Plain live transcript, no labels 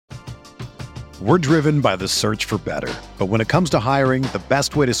We're driven by the search for better. But when it comes to hiring, the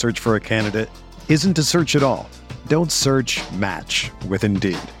best way to search for a candidate isn't to search at all. Don't search, match with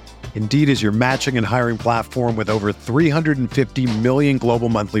Indeed. Indeed is your matching and hiring platform with over 350 million global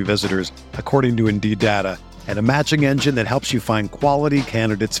monthly visitors, according to Indeed data, and a matching engine that helps you find quality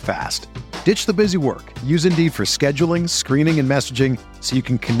candidates fast. Ditch the busy work. Use Indeed for scheduling, screening, and messaging so you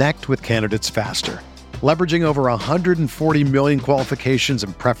can connect with candidates faster. Leveraging over 140 million qualifications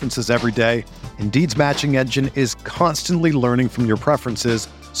and preferences every day, Indeed's matching engine is constantly learning from your preferences,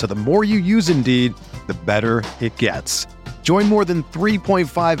 so the more you use Indeed, the better it gets. Join more than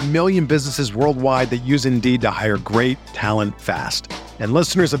 3.5 million businesses worldwide that use Indeed to hire great talent fast. And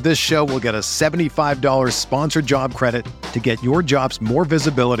listeners of this show will get a $75 sponsored job credit to get your jobs more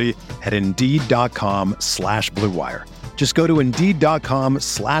visibility at Indeed.com/Blue Wire. Just go to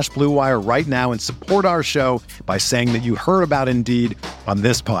Indeed.com/Blue Wire right now and support our show by saying that you heard about Indeed on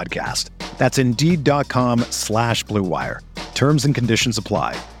this podcast. That's Indeed.com/Blue Wire. Terms and conditions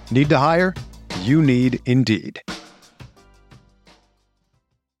apply. Need to hire? You need Indeed. Look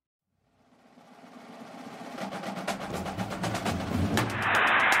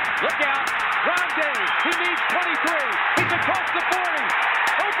out, Rondé, he needs 23. He's across the 40.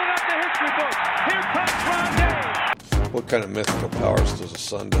 Open up the history book. Here comes Rondé. What kind of mythical powers does a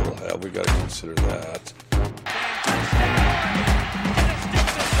Sun Devil have? We've got to consider that.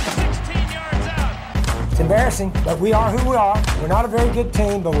 It's embarrassing, but we are who we are. We're not a very good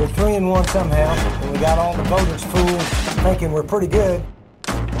team, but we're 3-1 somehow. And we got all the voters fooled thinking we're pretty good.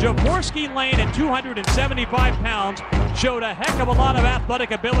 Jaworski Lane at 275 pounds showed a heck of a lot of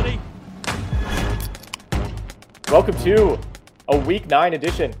athletic ability. Welcome to a Week 9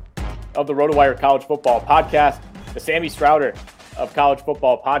 edition of the RotoWire College Football Podcast, the Sammy Strouder of College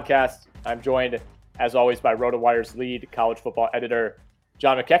Football Podcast. I'm joined, as always, by RotoWire's lead college football editor,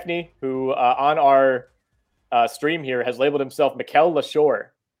 John McKechnie, who on our stream here has labeled himself Mikel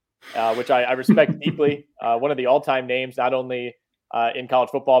Lashore, which I respect deeply. One of the all-time names, not only in college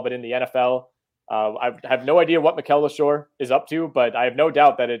football, but in the NFL. I have no idea what Mikel Lashore is up to, but I have no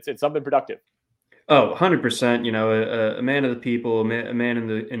doubt that it's something productive. Oh, 100%. You know, a man of the people, a man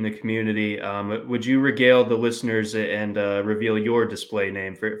in the community. Would you regale the listeners and reveal your display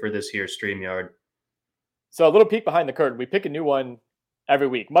name for this here StreamYard? So a little peek behind the curtain. We pick a new one every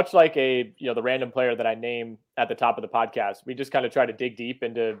week, much like the random player that I name at the top of the podcast. We just kind of try to dig deep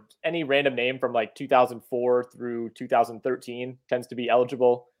into any random name from like 2004 through 2013 tends to be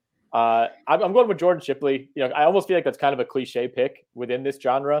eligible. I'm going with Jordan Shipley. I almost feel like that's kind of a cliche pick within this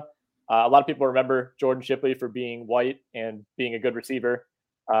genre. A lot of people remember Jordan Shipley for being white and being a good receiver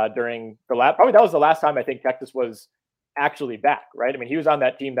during probably that was the last time I think Texas was actually back, right? I mean, he was on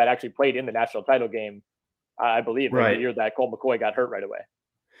that team that actually played in the national title game, I believe, right, the year that Colt McCoy got hurt right away.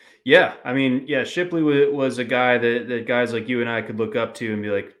 Yeah, I mean, Shipley was a guy that guys like you and I could look up to and be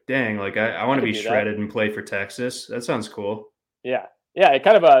like, dang, like I want to be shredded and play for Texas. That sounds cool. Yeah,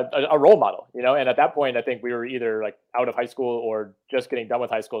 kind of a role model, and at that point, I think we were either like out of high school or just getting done with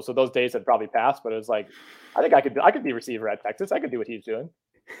high school. So those days had probably passed, but it was like, I think I could be receiver at Texas. I could do what he's doing.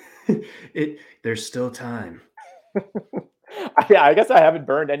 There's still time. Yeah, I guess I haven't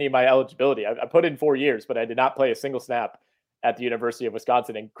burned any of my eligibility. I put in 4 years, but I did not play a single snap at the University of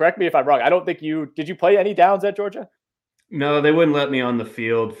Wisconsin. And correct me if I'm wrong. I don't think did you play any downs at Georgia? No, they wouldn't let me on the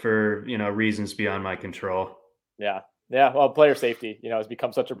field for, reasons beyond my control. Yeah. Well, player safety, has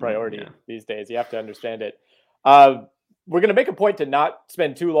become such a priority these days. You have to understand it. We're going to make a point to not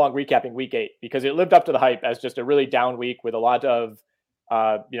spend too long recapping week 8 because it lived up to the hype as just a really down week with a lot of,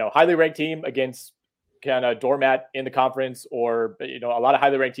 highly ranked team against kind of doormat in the conference, or, a lot of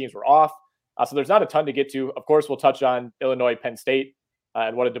highly ranked teams were off. So there's not a ton to get to. Of course, we'll touch on Illinois, Penn State,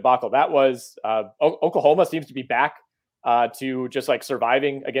 and what a debacle that was. Oklahoma seems to be back to just like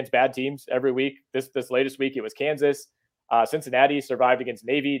surviving against bad teams every week. This latest week, it was Kansas. Cincinnati survived against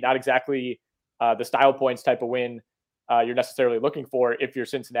Navy. Not exactly the style points type of win you're necessarily looking for if you're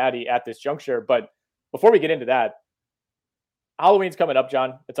Cincinnati at this juncture. But before we get into that, Halloween's coming up,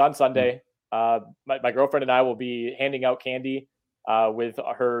 John. It's on Sunday. My girlfriend and I will be handing out candy with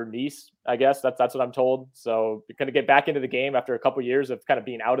her niece, I guess. That's what I'm told. So we're going to get back into the game after a couple years of kind of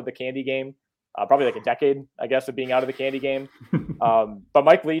being out of the candy game. Probably like a decade, I guess, of being out of the candy game. But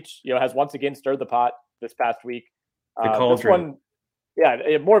Mike Leach, has once again stirred the pot this past week. The cauldron. This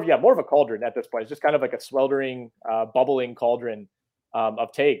one, more of a cauldron at this point. It's just kind of like a sweltering, bubbling cauldron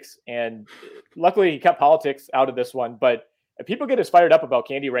of takes. And luckily, he kept politics out of this one. But if people get as fired up about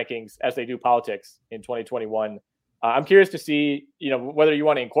candy rankings as they do politics in 2021, I'm curious to see, whether you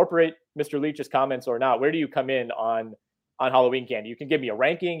want to incorporate Mr. Leach's comments or not. Where do you come in on on Halloween candy. You can give me a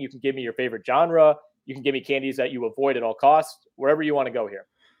ranking. You can give me your favorite genre. You can give me candies that you avoid at all costs, wherever you want to go here.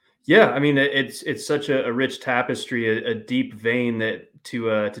 Yeah, I mean, it's such a rich tapestry, a deep vein that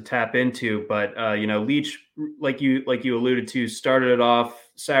to tap into. But Leach, like you alluded to, started it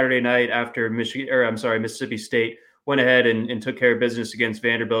off Saturday night after Mississippi State went ahead and took care of business against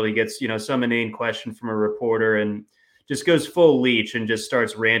Vanderbilt. He gets some inane question from a reporter and just goes full Leach and just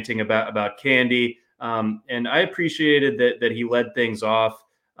starts ranting about candy. And I appreciated that he led things off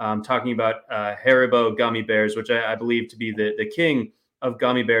talking about Haribo gummy bears, which I believe to be the king of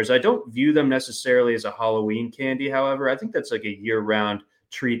gummy bears. I don't view them necessarily as a Halloween candy. However, I think that's like a year-round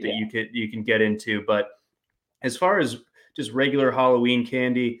treat that you can get into. But as far as just regular Halloween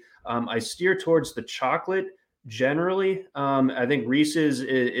candy, I steer towards the chocolate generally. I think Reese's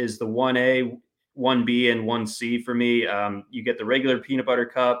is the 1A, 1B, and 1C for me. You get the regular peanut butter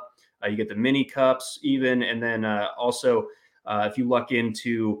cup, you get the mini cups even, and then also if you luck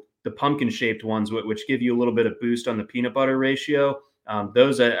into the pumpkin-shaped ones, which give you a little bit of boost on the peanut butter ratio.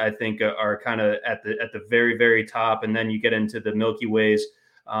 Those I think are kind of at the very, very top, and then you get into the Milky Ways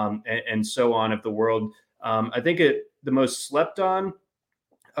and so on of the world. I think the most slept on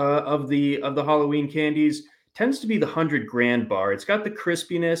of the Halloween candies tends to be the 100 Grand bar. It's got the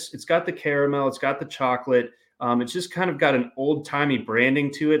crispiness, it's got the caramel, it's got the chocolate. It's just kind of got an old timey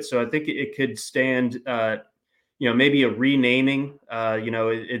branding to it, so I think it could stand maybe a renaming.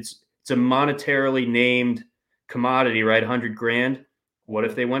 It's a monetarily named commodity, right? 100 grand. What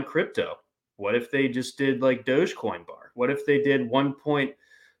if they went crypto? What if they just did like Dogecoin bar? What if they did 1.47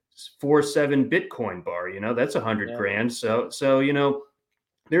 Bitcoin bar? That's 100 grand. So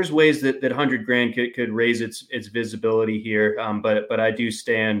there's ways that 100 grand could raise its visibility here. But I do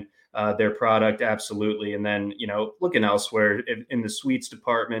stand their product absolutely. And then looking elsewhere in the sweets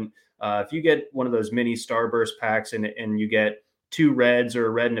department, if you get one of those mini Starburst packs and you get 2 reds or a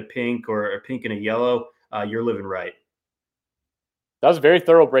red and a pink or a pink and a yellow, you're living right. That was a very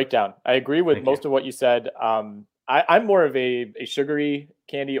thorough breakdown. I agree with most of what you said. I'm more of a sugary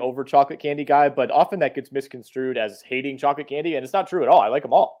candy over chocolate candy guy, but often that gets misconstrued as hating chocolate candy, and it's not true at all. I like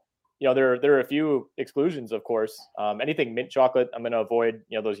them all. There are a few exclusions, of course. Anything mint chocolate, I'm going to avoid.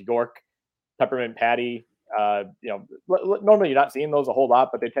 Those York peppermint patty. Normally you're not seeing those a whole lot,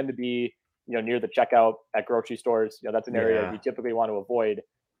 but they tend to be near the checkout at grocery stores. That's an area you typically want to avoid.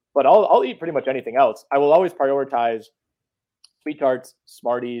 But I'll eat pretty much anything else. I will always prioritize Sweet Tarts,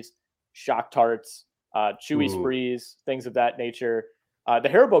 Smarties, Shock Tarts, Chewy Sprees, things of that nature. The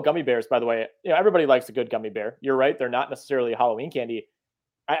Haribo gummy bears, by the way, everybody likes a good gummy bear. You're right; they're not necessarily a Halloween candy.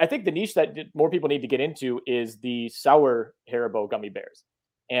 I think the niche that more people need to get into is the sour Haribo gummy bears.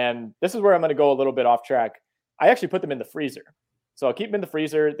 And this is where I'm going to go a little bit off track. I actually put them in the freezer. So I'll keep them in the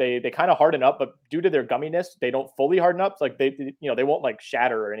freezer. They kind of harden up, but due to their gumminess, they don't fully harden up. Like they won't like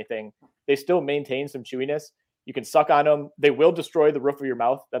shatter or anything. They still maintain some chewiness. You can suck on them. They will destroy the roof of your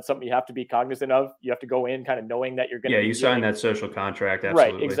mouth. That's something you have to be cognizant of. You have to go in kind of knowing that you're going to. Yeah, you sign that social contract.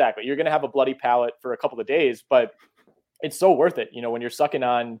 Absolutely. Right, exactly. You're going to have a bloody palate for a couple of days, but it's so worth it. When you're sucking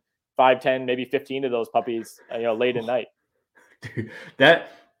on 5, 10, maybe 15 of those puppies, late at night. Dude,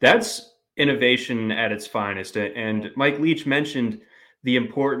 that's innovation at its finest. And Mike Leach mentioned the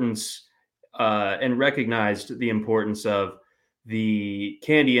importance and recognized the importance of the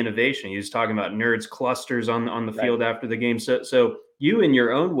candy innovation. He was talking about nerds clusters on the field after the game. So you in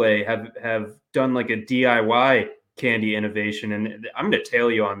your own way have done like a DIY candy innovation, and I'm going to tail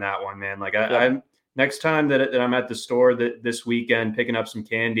you on that one, man. Like I'm next time that I'm at the store this weekend picking up some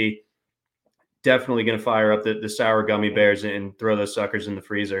candy, definitely going to fire up the sour gummy bears and throw those suckers in the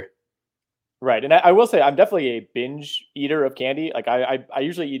freezer. Right. And I will say I'm definitely a binge eater of candy. Like I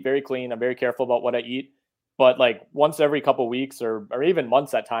usually eat very clean. I'm very careful about what I eat. But like once every couple of weeks or even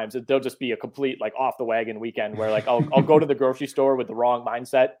months at times, there'll just be a complete like off the wagon weekend where like I'll go to the grocery store with the wrong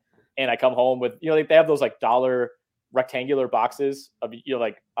mindset and I come home with, they have those like $1 rectangular boxes of,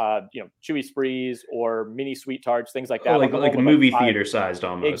 Chewy Sprees or mini Sweet Tarts, things like that. Like a movie theater sized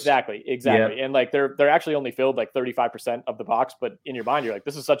almost. Exactly. Yep. And like they're actually only filled like 35% of the box, but in your mind, you're like,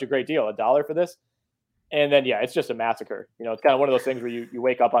 this is such a great deal, $1 for this. And then, it's just a massacre. It's kind of one of those things where you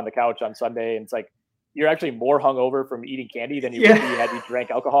wake up on the couch on Sunday and it's like, you're actually more hungover from eating candy than you would be had you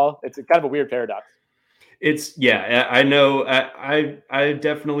drank alcohol. It's kind of a weird paradox. I know. I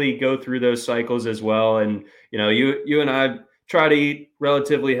definitely go through those cycles as well. And, you and I try to eat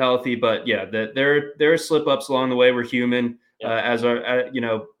relatively healthy, but there are slip ups along the way. We're human. As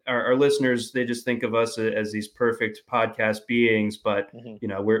our listeners, they just think of us as these perfect podcast beings, but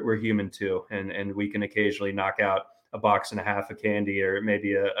we're human too. And we can occasionally knock out a box and a half of candy or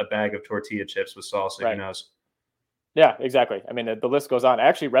maybe a bag of tortilla chips with salsa. Right. Who knows? Yeah, exactly. I mean, the list goes on. I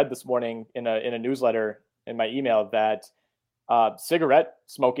actually read this morning in a newsletter in my email that cigarette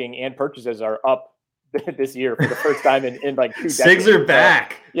smoking and purchases are up this year for the first time in like 2 decades. Cigs are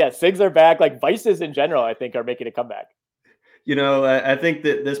back. Yeah, cigs are back. Like vices in general, I think, are making a comeback. I think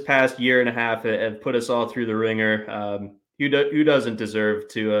that this past year and a half have put us all through the ringer. Who doesn't deserve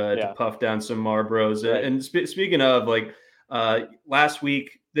to puff down some Marlboros? Right. And speaking of, like, last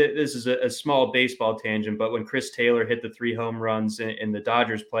week, this is a small baseball tangent, but when Chris Taylor hit the 3 home runs in the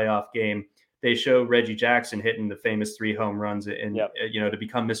Dodgers playoff game, they show Reggie Jackson hitting the famous 3 home runs to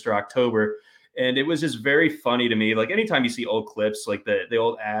become Mr. October. And it was just very funny to me. Like, anytime you see old clips, like the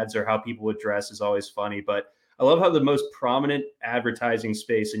old ads or how people would dress is always funny. But I love how the most prominent advertising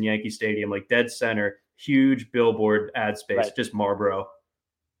space in Yankee Stadium, like dead center, huge billboard ad space, right, just Marlboro.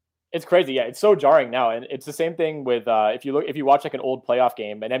 It's crazy. Yeah, it's so jarring now. And it's the same thing with if you watch like an old playoff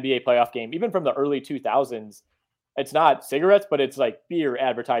game, an NBA playoff game, even from the early 2000s, it's not cigarettes, but it's like beer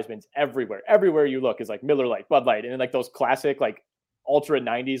advertisements everywhere. Everywhere you look is like Miller Lite, Bud Light, and then like those classic like ultra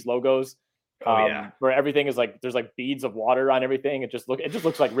 90s logos. Where everything is like there's like beads of water on everything. It just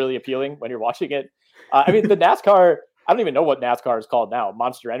looks like really appealing when you're watching it. I mean, the NASCAR, I don't even know what NASCAR is called now.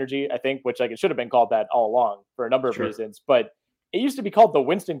 Monster Energy, I think, which like it should have been called that all along for a number of reasons. But it used to be called the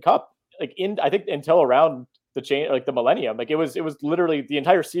Winston Cup, like I think until around the millennium. Like it was literally the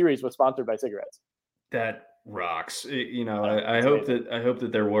entire series was sponsored by cigarettes. That rocks. I hope that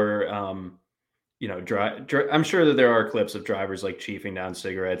there were I'm sure that there are clips of drivers like chiefing down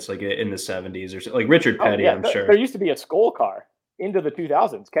cigarettes like in the 70s or so, like Richard Petty. I'm sure there used to be a Skull car into the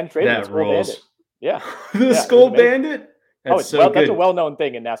 2000s. Ken Trader, Skull Bandit. Yeah, the Skull Bandit. That's that's a well-known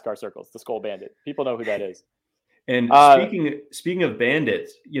thing in NASCAR circles. The Skull Bandit. People know who that is. And speaking of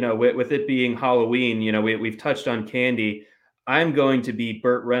bandits, with it being Halloween, we've touched on candy. I'm going to be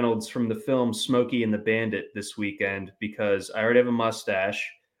Burt Reynolds from the film Smokey and the Bandit this weekend because I already have a mustache.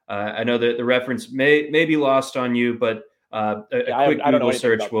 I know that the reference may be lost on you, but a quick Google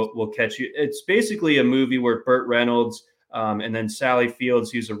search will catch you. It's basically a movie where Burt Reynolds and then Sally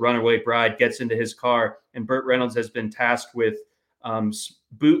Fields, who's a runaway bride, gets into his car, and Burt Reynolds has been tasked with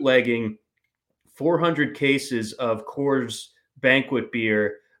bootlegging 400 cases of Coors Banquet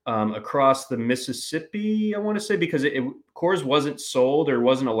beer across the Mississippi, I want to say, because Coors wasn't sold or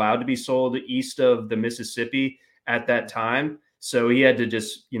wasn't allowed to be sold east of the Mississippi at that time. So he had to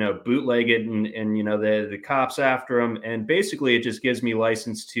just, bootleg it and the cops after him. And basically it just gives me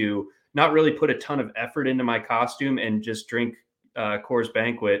license to not really put a ton of effort into my costume and just drink Coors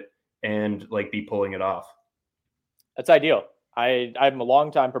Banquet and like be pulling it off. That's ideal. I'm a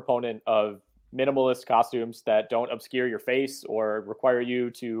longtime proponent of minimalist costumes that don't obscure your face or require you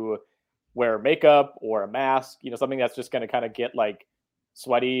to wear makeup or a mask, something that's just going to kind of get like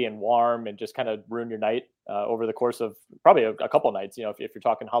sweaty and warm and just kind of ruin your night over the course of probably a couple nights, if you're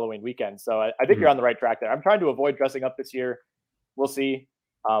talking Halloween weekend. So I think you're on the right track there. I'm trying to avoid dressing up this year. We'll see.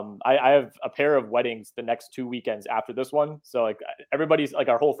 I have a pair of weddings the next 2 weekends after this one. So like everybody's like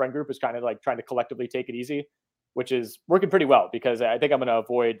our whole friend group is kind of like trying to collectively take it easy, which is working pretty well because I think I'm going to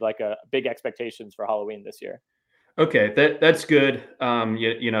avoid like a big expectations for Halloween this year. Okay. That's good.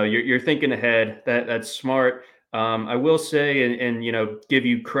 You're thinking ahead. That's smart. I will say, and give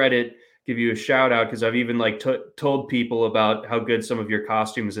you credit, give you a shout out, because I've even like told people about how good some of your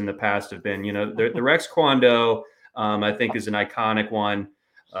costumes in the past have been. The Rex Kwon Do, I think, is an iconic one.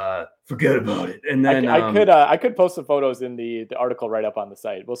 Forget about it. And then I could post some photos in the article right up on the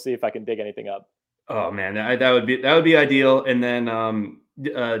site. We'll see if I can dig anything up. Oh man, that would be ideal. And then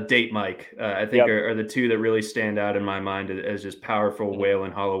Date Mike, I think are the two that really stand out in my mind as just powerful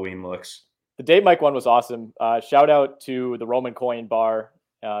wailing Halloween looks. The Date Mike one was awesome. Shout out to the Roman Coin Bar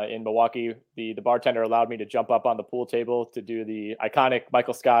in Milwaukee. The bartender allowed me to jump up on the pool table to do the iconic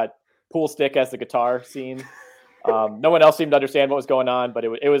Michael Scott pool stick as the guitar scene. No one else seemed to understand what was going on, but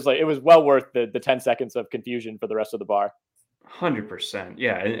it was well worth the 10 seconds of confusion for the rest of the bar. 100%.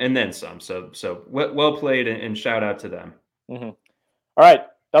 Yeah. And then some. So well played and shout out to them. Mm-hmm. All right.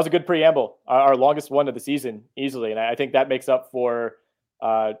 That was a good preamble. Our longest one of the season easily. And I think that makes up for,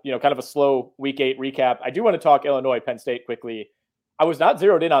 kind of a slow week 8 recap. I do want to talk Illinois, Penn State quickly. I was not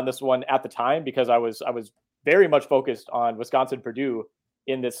zeroed in on this one at the time because I was very much focused on Wisconsin, Purdue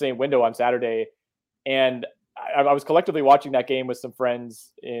in the same window on Saturday. And I was collectively watching that game with some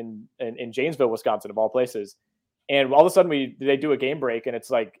friends in Janesville, Wisconsin, of all places. And all of a sudden they do a game break and it's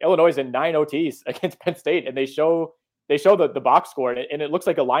like Illinois is in 9 OTs against Penn State. And they show the box score and it looks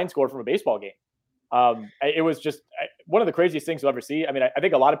like a line score from a baseball game. It was just one of the craziest things you'll ever see. I mean, I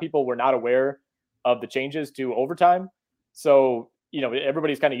think a lot of people were not aware of the changes to overtime. So,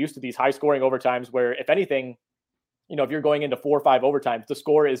 everybody's kind of used to these high scoring overtimes where if anything, if you're going into 4 or 5 overtimes, the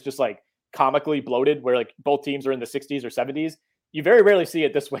score is just like comically bloated where like both teams are in the 60s or 70s. You very rarely see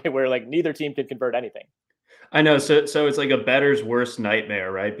it this way where like neither team can convert anything. I know. So it's like a bettor's worst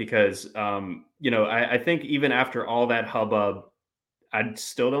nightmare, right? Because, I think even after all that hubbub, I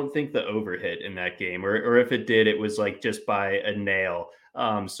still don't think the over hit in that game, or if it did, it was like just by a nail.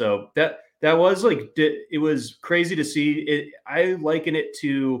 So that was like, it was crazy to see it. I liken it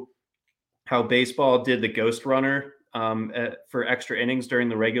to how baseball did the ghost runner for extra innings during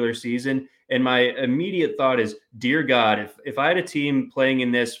the regular season. And my immediate thought is, dear God, if I had a team playing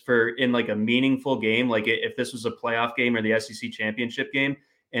in this in like a meaningful game, like if this was a playoff game or the SEC championship game,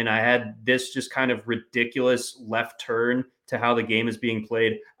 and I had this just kind of ridiculous left turn to how the game is being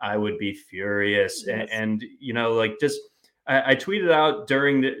played, I would be furious. Yes. And I tweeted out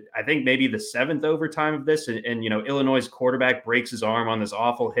during I think maybe the 7th overtime of this, and Illinois' quarterback breaks his arm on this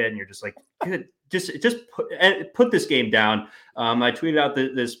awful hit, and you're just like, good, just put this game down. I tweeted out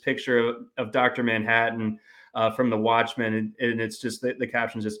this picture of Dr. Manhattan from The Watchmen, and it's just the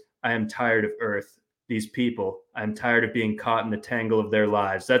caption just, I am tired of Earth, these people. I'm tired of being caught in the tangle of their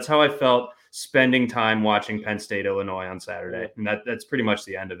lives. That's how I felt spending time watching Penn State, Illinois on Saturday, and that's pretty much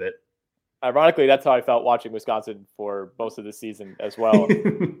the end of it. Ironically, that's how I felt watching Wisconsin for most of the season as well.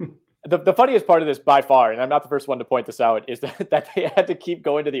 The funniest part of this by far, and I'm not the first one to point this out, is that they had to keep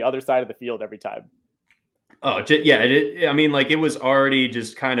going to the other side of the field every time. Oh, yeah. It was already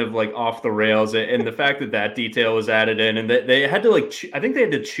just kind of like off the rails. And the fact that detail was added in, and they had to I think they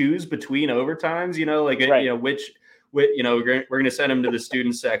had to choose between overtimes, which we're going to send them to the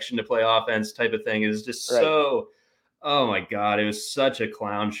student section to play offense type of thing. Is just so, oh my God, it was such a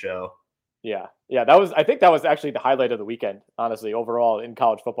clown show. Yeah. I think that was actually the highlight of the weekend, honestly, overall in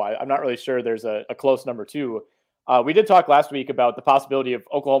college football. I'm not really sure there's a close number 2. We did talk last week about the possibility of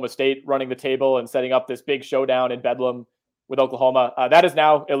Oklahoma State running the table and setting up this big showdown in Bedlam with Oklahoma. That is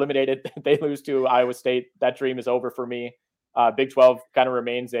now eliminated. They lose to Iowa State. That dream is over for me. Big 12 kind of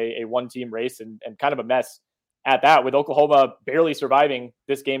remains a one-team race and kind of a mess at that, with Oklahoma barely surviving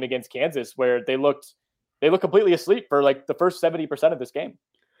this game against Kansas, where they looked completely asleep for like the first 70% of this game.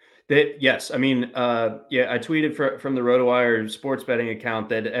 Yes. I tweeted from the RotoWire sports betting account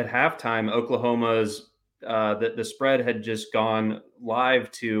that at halftime, Oklahoma's the spread had just gone live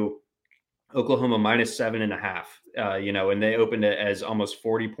to Oklahoma -7.5, and they opened it as almost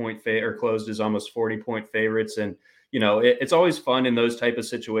 40-point or closed as almost 40-point favorites. And, it's always fun in those type of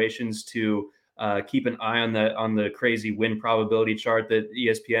situations to keep an eye on the crazy win probability chart that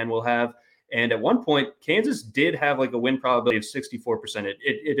ESPN will have. And at one point, Kansas did have like a win probability of 64%.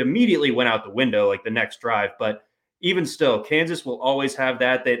 It immediately went out the window like the next drive. But even still, Kansas will always have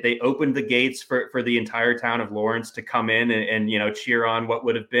that. They opened the gates for the entire town of Lawrence to come in and cheer on what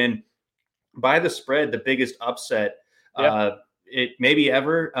would have been, by the spread, the biggest upset it maybe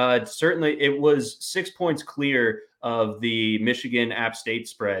ever. Certainly, it was 6 points clear of the Michigan App State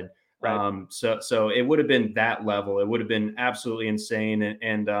spread. Right. So it would have been that level. It would have been absolutely insane.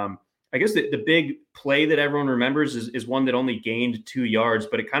 And I guess the big play that everyone remembers is one that only gained 2 yards,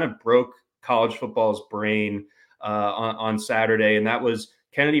 but it kind of broke college football's brain on Saturday. And that was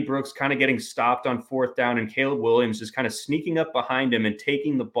Kennedy Brooks kind of getting stopped on 4th down, and Caleb Williams just kind of sneaking up behind him and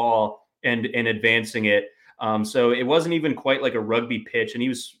taking the ball and advancing it. So it wasn't even quite like a rugby pitch, and he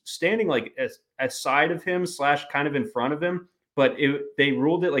was standing like aside of him / kind of in front of him. But they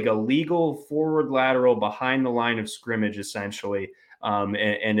ruled it like a legal forward lateral behind the line of scrimmage, essentially.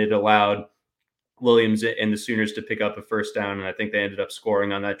 And it allowed Williams and the Sooners to pick up a 1st down. And I think they ended up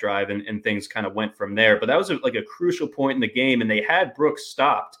scoring on that drive, and things kind of went from there. But that was like a crucial point in the game, and they had Brooks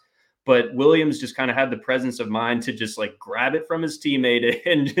stopped. But Williams just kind of had the presence of mind to just like grab it from his teammate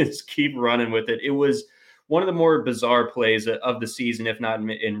and just keep running with it. It was one of the more bizarre plays of the season, if not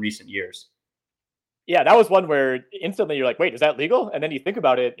in recent years. Yeah, that was one where instantly you're like, wait, is that legal? And then you think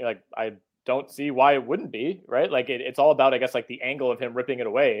about it, you're like, I don't see why it wouldn't be, right? Like it's all about, I guess, like the angle of him ripping it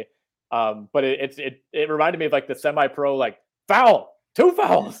away. But it reminded me of like the semi-pro, like foul, 2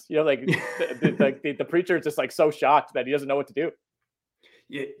 fouls, like the preacher is just like so shocked that he doesn't know what to do.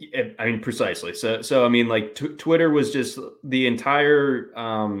 Yeah, I mean, precisely. So I mean, like Twitter was just the entire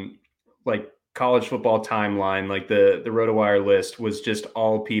like college football timeline, like the RotoWire list was just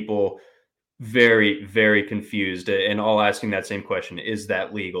all people very, very confused and all asking that same question: is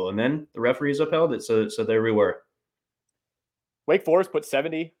that legal? And then the referees upheld it. So there we were. Wake Forest put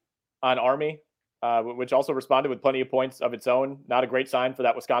 70 on Army, which also responded with plenty of points of its own. Not a great sign for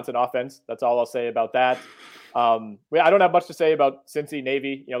that Wisconsin offense. That's all I'll say about that. I don't have much to say about Cincy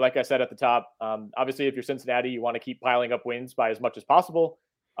Navy. Like I said at the top, obviously if you're Cincinnati, you want to keep piling up wins by as much as possible.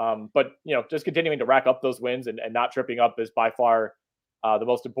 But, just continuing to rack up those wins and not tripping up is by far the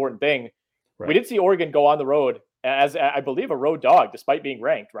most important thing. Right. We did see Oregon go on the road as, I believe, a road dog, despite being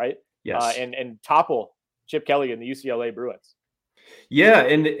ranked, right? Yes. And topple Chip Kelly and the UCLA Bruins. Yeah,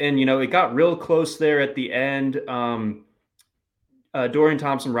 and it got real close there at the end. Dorian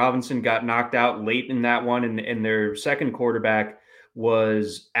Thompson-Robinson got knocked out late in that one, and their second quarterback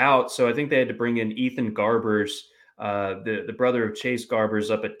was out. So I think they had to bring in Ethan Garbers, the brother of Chase Garbers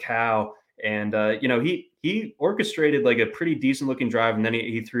up at Cal. And, he orchestrated like a pretty decent looking drive. And then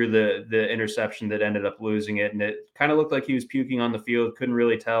he threw the interception that ended up losing it. And it kind of looked like he was puking on the field. Couldn't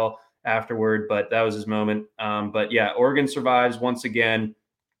really tell afterward, but that was his moment. But yeah, Oregon survives once again.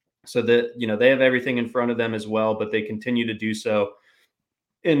 So that, they have everything in front of them as well, but they continue to do so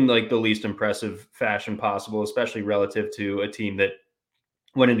in like the least impressive fashion possible, especially relative to a team that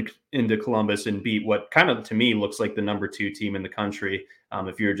went into Columbus and beat what kind of, to me, looks like the number 2 team in the country.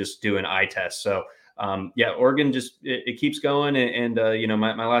 If you're just doing eye tests. So Oregon just, it keeps going. And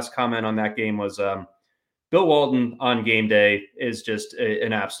my last comment on that game was Bill Walton on game day is just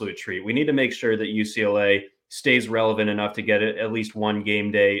an absolute treat. We need to make sure that UCLA stays relevant enough to get at least one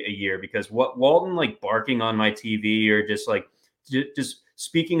game day a year, because what Walton like barking on my TV or just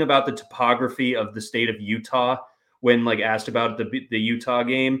speaking about the topography of the state of Utah when like asked about the Utah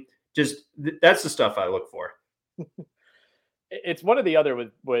game, that's the stuff I look for. It's one or the other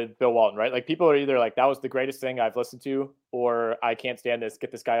with Bill Walton, right? Like people are either like, that was the greatest thing I've listened to, or I can't stand this,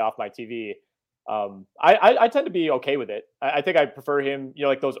 get this guy off my TV. I tend to be okay with it. I think I prefer him,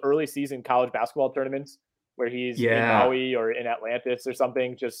 like those early season college basketball tournaments where he's in Maui or in Atlantis or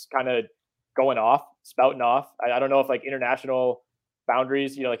something, just kind of going off, spouting off. I don't know if like international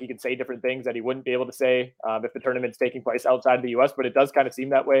boundaries, like he can say different things that he wouldn't be able to say if the tournament's taking place outside of the US, but it does kind of seem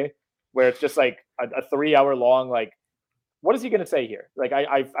that way, where it's just like a 3-hour long, like, what is he going to say here? Like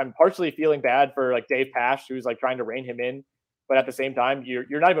I'm partially feeling bad for like Dave Pasch, who's like trying to rein him in. But at the same time, you're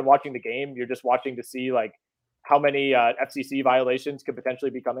not even watching the game. You're just watching to see like how many FCC violations could potentially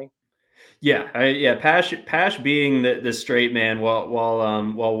be coming. Yeah. Pasch being the straight man while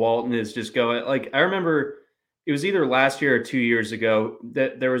Walton is just going. Like I remember it was either last year or 2 years ago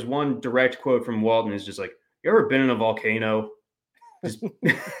that there was one direct quote from Walton is just like, "You ever been in a volcano?" Just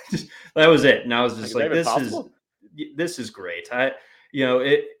that was it. And I was just like this is great.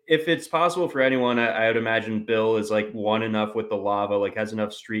 If it's possible for anyone, I would imagine Bill is like one enough with the lava, like has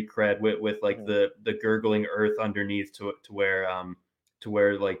enough street cred with like the gurgling earth underneath to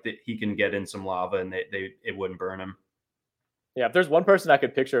where like he can get in some lava and it wouldn't burn him. Yeah, if there's one person I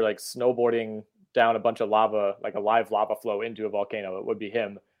could picture like snowboarding down a bunch of lava, like a live lava flow into a volcano, it would be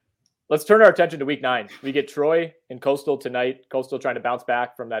him. Let's turn our attention to week 9. We get Troy and Coastal tonight. Coastal trying to bounce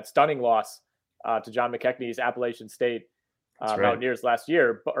back from that stunning loss to John McKechnie's Appalachian State Mountaineers last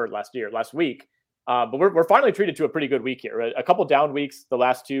week. But we're finally treated to a pretty good week here. A couple down weeks, the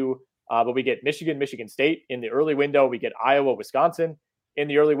last 2, but we get Michigan State in the early window. We get Iowa, Wisconsin in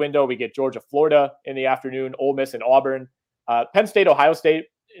the early window. We get Georgia, Florida in the afternoon, Ole Miss and Auburn. Penn State, Ohio State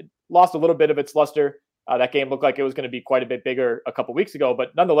lost a little bit of its luster. That game looked like it was going to be quite a bit bigger a couple weeks ago,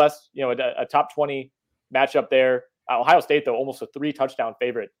 but nonetheless, a top 20 matchup there. Ohio State, though, almost a 3-touchdown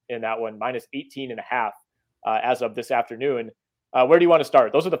favorite in that one, minus 18.5 as of this afternoon. Where do you want to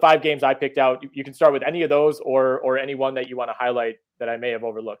start? Those are the 5 games I picked out. You can start with any of those or any one that you want to highlight that I may have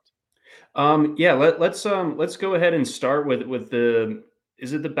overlooked. Let's go ahead and start with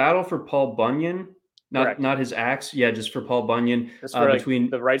is it the battle for Paul Bunyan? Not his axe. Yeah, just for Paul Bunyan. Just for between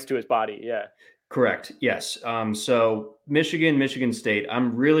the rights to his body. Yeah. Correct. Yes. So Michigan State.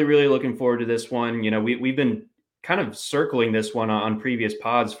 I'm really, really looking forward to this one. We've been kind of circling this one on previous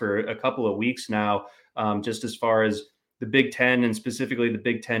pods for a couple of weeks now, just as far as the Big Ten and specifically the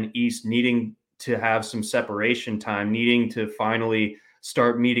Big Ten East needing to have some separation time, needing to finally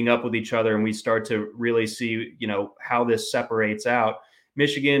start meeting up with each other. And we start to really see, how this separates out.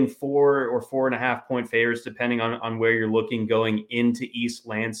 Michigan 4 or 4.5 point favorites, depending on where you're looking, going into East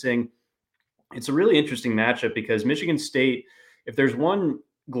Lansing. It's a really interesting matchup because Michigan State, if there's one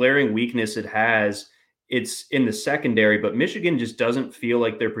glaring weakness it has, it's in the secondary, but Michigan just doesn't feel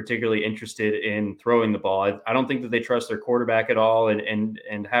like they're particularly interested in throwing the ball. I don't think that they trust their quarterback at all. And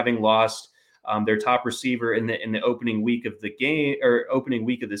having lost their top receiver in the opening week of the game or opening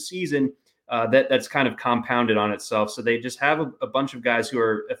week of the season, that's kind of compounded on itself. So they just have a bunch of guys who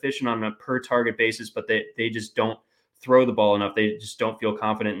are efficient on a per target basis, but they just don't throw the ball enough. They just don't feel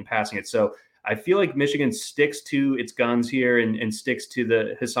confident in passing it. So I feel like Michigan sticks to its guns here and sticks to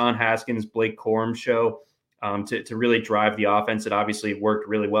the Hassan Haskins, Blake Corum show to really drive the offense. It obviously worked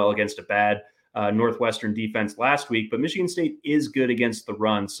really well against a bad Northwestern defense last week, but Michigan State is good against the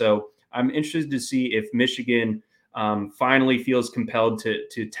run. So I'm interested to see if Michigan finally feels compelled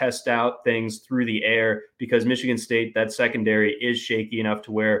to test out things through the air, because Michigan State, that secondary is shaky enough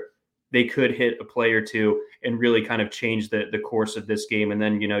to where they could hit a play or two and really kind of change the course of this game. And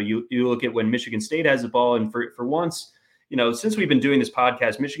then, you look at when Michigan State has the ball, and for once, since we've been doing this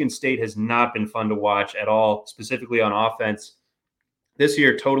podcast, Michigan State has not been fun to watch at all, specifically on offense. This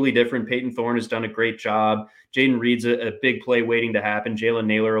year, totally different. Peyton Thorne has done a great job. Jaden Reed's a big play waiting to happen. Jalen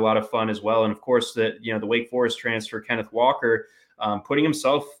Naylor, a lot of fun as well. And of course, the Wake Forest transfer, Kenneth Walker, putting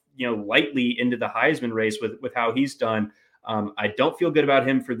himself, lightly into the Heisman race with how he's done. I don't feel good about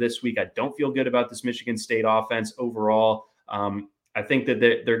him for this week. I don't feel good about this Michigan State offense overall. I think that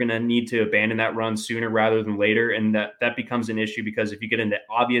they're going to need to abandon that run sooner rather than later. And that becomes an issue, because if you get into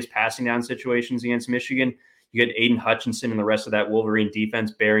obvious passing down situations against Michigan, you get Aiden Hutchinson and the rest of that Wolverine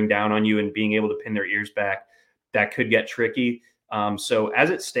defense bearing down on you and being able to pin their ears back. That could get tricky. So as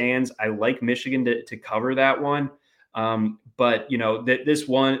it stands, I like Michigan to cover that one. But this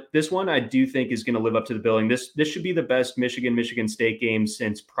one I do think is going to live up to the billing. This should be the best Michigan State game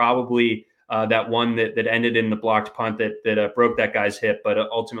since probably that one that ended in the blocked punt that broke that guy's hip, but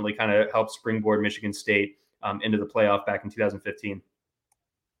ultimately kind of helped springboard Michigan State into the playoff back in 2015.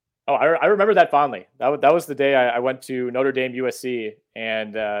 Oh, I remember that fondly. That was the day I went to Notre Dame USC,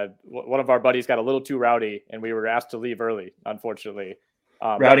 and one of our buddies got a little too rowdy, and we were asked to leave early, unfortunately.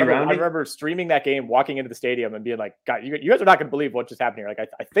 I remember streaming that game, walking into the stadium, and being like, "God, you guys are not going to believe what just happened here." Like,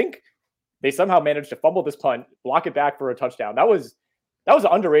 I think they somehow managed to fumble this punt, block it back for a touchdown. That was an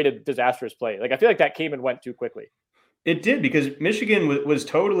underrated, disastrous play. Like, I feel like that came and went too quickly. It did, because Michigan was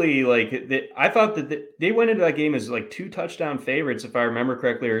totally I thought that they went into that game as like 2 touchdown favorites, if I remember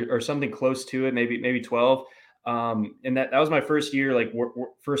correctly, or something close to it, maybe 12. And that was my first year,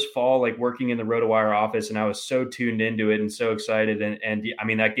 first fall, working in the RotoWire office. And I was so tuned into it and so excited. And I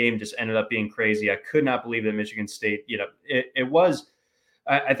mean, that game just ended up being crazy. I could not believe that Michigan State, it was,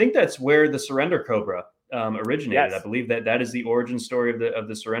 I think that's where the Surrender Cobra originated. Yes. I believe that is the origin story of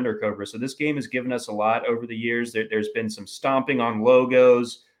the Surrender Cobra. So this game has given us a lot over the years. There's been some stomping on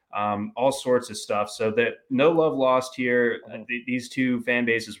logos, all sorts of stuff. So that no love lost here. These two fan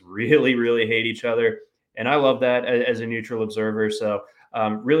bases really, really hate each other. And I love that as a neutral observer. So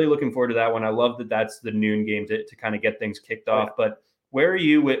really looking forward to that one. I love that that's the noon game to kind of get things kicked off. But where are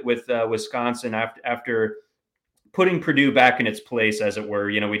you with Wisconsin after putting Purdue back in its place, as it were?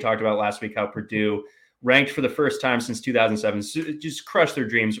 We talked about last week how Purdue ranked for the first time since 2007, so just crushed their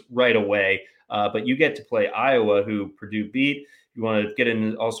dreams right away. But you get to play Iowa, who Purdue beat. You want to get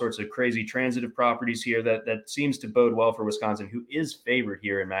into all sorts of crazy transitive properties here that seems to bode well for Wisconsin, who is favored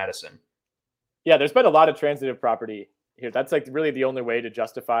here in Madison. Yeah, there's been a lot of transitive property here. That's really the only way to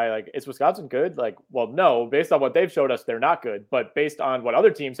justify, is Wisconsin good? Well, no, based on what they've showed us, they're not good. But based on what other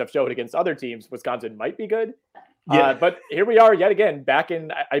teams have showed against other teams, Wisconsin might be good. Yeah. But here we are yet again, back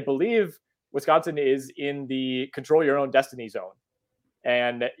in, I believe, Wisconsin is in the control your own destiny zone.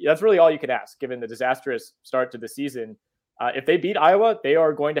 And that's really all you can ask, given the disastrous start to the season. If they beat Iowa, they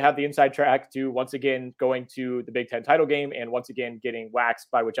are going to have the inside track to once again going to the Big Ten title game and once again getting waxed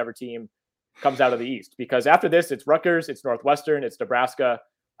by whichever team comes out of the East. Because after this, it's Rutgers, it's Northwestern, it's Nebraska,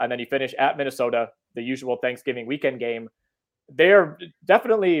 and then you finish at Minnesota, the usual Thanksgiving weekend game. They're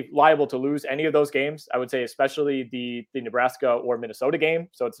definitely liable to lose any of those games. I would say especially the Nebraska or Minnesota game.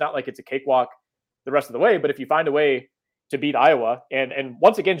 So it's not like it's a cakewalk the rest of the way. But if you find a way to beat Iowa, and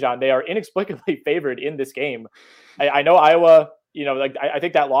once again, John, they are inexplicably favored in this game. I know Iowa, I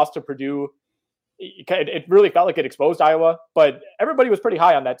think that loss to Purdue, it really felt like it exposed Iowa. But everybody was pretty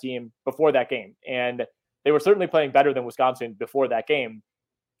high on that team before that game. And they were certainly playing better than Wisconsin before that game.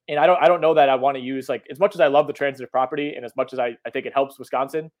 And I don't know that I want to use, as much as I love the transitive property and as much as I think it helps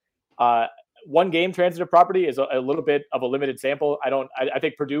Wisconsin, one game transitive property is a little bit of a limited sample. I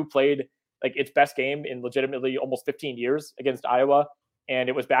think Purdue played its best game in legitimately almost 15 years against Iowa. And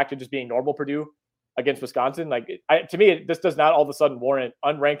it was back to just being normal Purdue against Wisconsin. To me, this does not all of a sudden warrant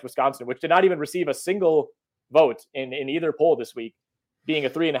unranked Wisconsin, which did not even receive a single vote in either poll this week, being a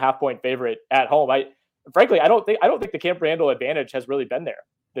 3.5 point favorite at home. Frankly, I don't think the Camp Randall advantage has really been there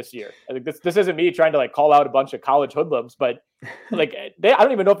this year. I think this isn't me trying to call out a bunch of college hoodlums, but I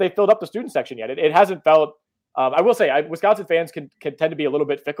don't even know if they filled up the student section yet. It hasn't felt. I will say, Wisconsin fans can tend to be a little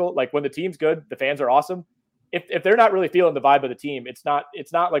bit fickle. When the team's good, the fans are awesome. If they're not really feeling the vibe of the team, it's not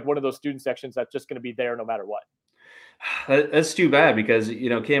like one of those student sections that's just going to be there no matter what. That's too bad, because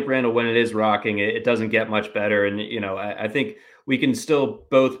Camp Randall, when it is rocking, it doesn't get much better. And I think we can still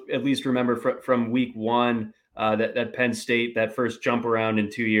both at least remember from week one that Penn State, that first jump around in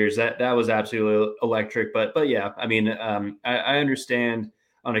 2 years, that was absolutely electric. But yeah, I mean, I understand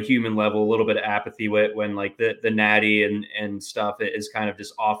on a human level a little bit of apathy when like the natty and stuff is kind of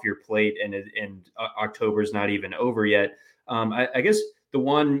just off your plate, and October's not even over yet. I guess the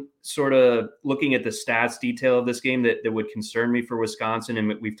one sort of looking at the stats detail of this game that would concern me for Wisconsin,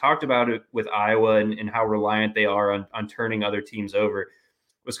 and we've talked about it with Iowa and how reliant they are on turning other teams over.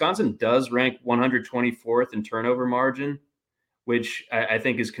 Wisconsin does rank 124th in turnover margin, which I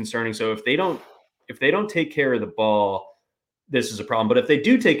think is concerning. So if they don't take care of the ball, this is a problem. But if they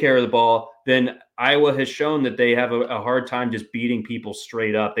do take care of the ball, then Iowa has shown that they have a hard time just beating people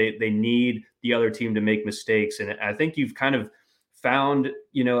straight up. They need the other team to make mistakes. And I think you've kind of found,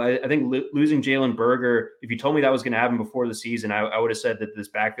 I think losing Jalen Berger, if you told me that was going to happen before the season, I would have said that this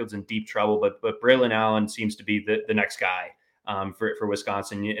backfield's in deep trouble. But Braylon Allen seems to be the next guy for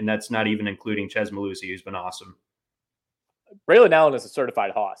Wisconsin. And that's not even including Chez Mellusi, who's been awesome. Braylon Allen is a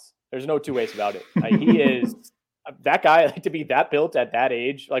certified hoss. There's no two ways about it. He is that guy, to be that built at that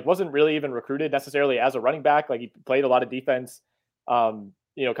age, wasn't really even recruited necessarily as a running back. He played a lot of defense, coming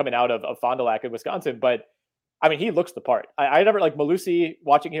out of Fond du Lac in Wisconsin. But I mean, he looks the part. I never Mellusi,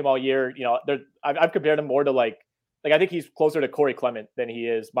 watching him all year. I've compared him more to I think he's closer to Corey Clement than he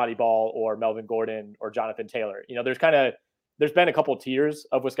is Monty Ball or Melvin Gordon or Jonathan Taylor. There's been a couple of tiers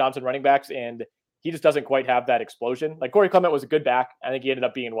of Wisconsin running backs, and he just doesn't quite have that explosion. Corey Clement was a good back. I think he ended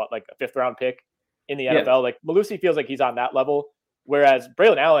up being a 5th round pick in the NFL. Yeah. Mellusi feels like he's on that level. Whereas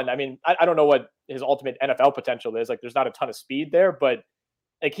Braylon Allen, I mean, I don't know what his ultimate NFL potential is. There's not a ton of speed there, but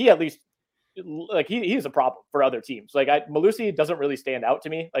he at least he's a problem for other teams. Mellusi doesn't really stand out to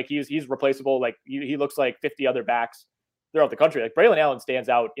me. He's replaceable. He looks like 50 other backs throughout the country. Braylon Allen stands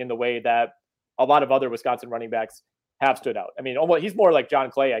out in the way that a lot of other Wisconsin running backs have stood out. I mean, he's more like John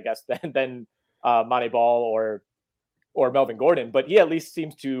Clay, I guess, than Monty Ball or Melvin Gordon, but he at least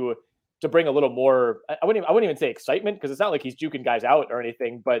seems to bring a little more. I wouldn't even say excitement, because it's not like he's juking guys out or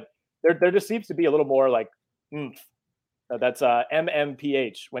anything, but there just seems to be a little more oomph. That's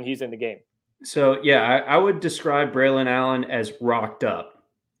MMPH when he's in the game. So yeah, I would describe Braylon Allen as rocked up,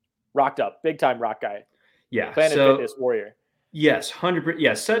 big time rock guy. Yeah, Planet Fitness warrior. Yes, 100%.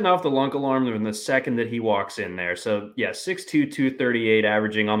 Yeah, setting off the lunk alarm in the second that he walks in there. So yeah, 6'2", 238,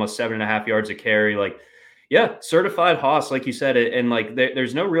 averaging almost 7.5 yards a carry. Yeah, certified hoss, like you said, and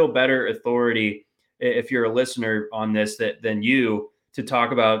there's no real better authority, if you're a listener on this, than you, to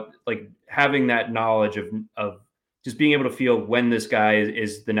talk about having that knowledge of just being able to feel when this guy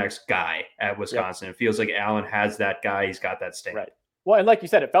is the next guy at Wisconsin. Yep. It feels like Allen has that guy. He's got that stamp. Right. Well, and like you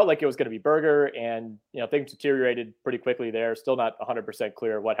said, it felt like it was going to be Berger, and things deteriorated pretty quickly there. Still not 100%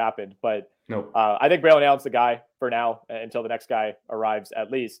 clear what happened, but nope. I think Braylon Allen's the guy for now until the next guy arrives,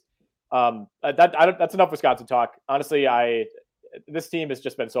 at least. That's enough Wisconsin talk. Honestly, this team has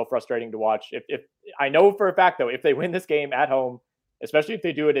just been so frustrating to watch. If I know for a fact, though, if they win this game at home, especially if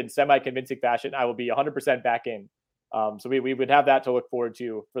they do it in semi-convincing fashion, I will be 100% back in. So we would have that to look forward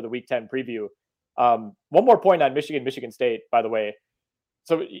to for the Week 10 preview. One more point on Michigan State, by the way.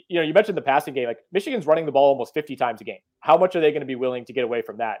 So, you mentioned the passing game. Michigan's running the ball almost 50 times a game. How much are they going to be willing to get away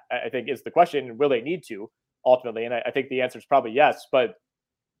from that? I think is the question. Will they need to ultimately? And I think the answer is probably yes. But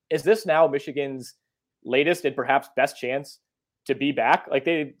is this now Michigan's latest and perhaps best chance to be back?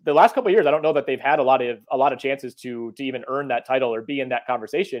 The last couple of years, I don't know that they've had a lot of chances to even earn that title or be in that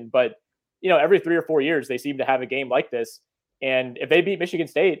conversation. But every 3 or 4 years, they seem to have a game like this. And if they beat Michigan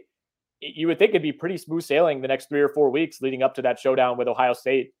State, you would think it'd be pretty smooth sailing the next 3 or 4 weeks leading up to that showdown with Ohio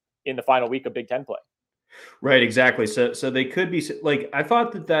State in the final week of Big Ten play. Right, exactly. So they could be I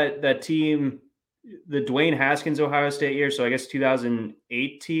thought that team, the Dwayne Haskins Ohio State year, so I guess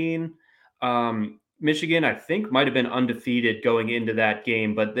 2018, Michigan, I think, might have been undefeated going into that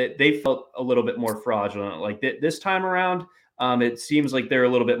game, but they felt a little bit more fraudulent. This time around, it seems like they're a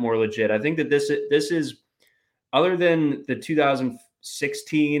little bit more legit. I think that this is, other than the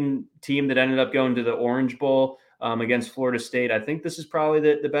 2016 team that ended up going to the Orange Bowl against Florida State, I think this is probably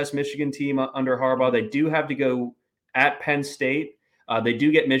the best Michigan team under Harbaugh. They do have to go at Penn State. They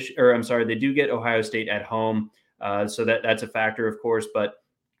do get they do get Ohio State at home, so that's a factor, of course. But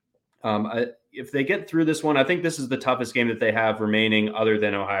if they get through this one, I think this is the toughest game that they have remaining, other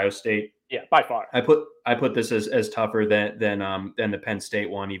than Ohio State. Yeah, by far. I put this as tougher than the Penn State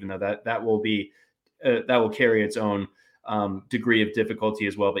one, even though that will be that will carry its own degree of difficulty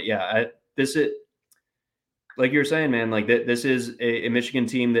as well. But yeah, this is, like you're saying, man. This is a Michigan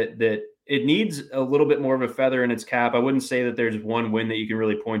team that it needs a little bit more of a feather in its cap. I wouldn't say that there's one win that you can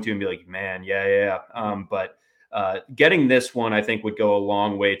really point to and be like, man, yeah. But getting this one, I think, would go a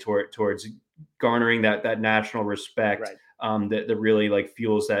long way towards garnering that national respect that really like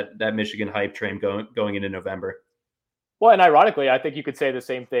fuels that Michigan hype train going into November. Well, and ironically, I think you could say the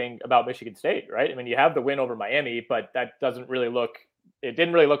same thing about Michigan State, right? I mean, you have the win over Miami, but that didn't really look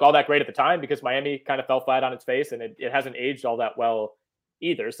all that great at the time because Miami kind of fell flat on its face, and it hasn't aged all that well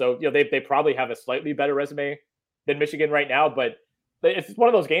either. So, they probably have a slightly better resume than Michigan right now, but it's one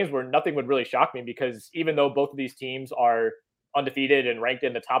of those games where nothing would really shock me because even though both of these teams are undefeated and ranked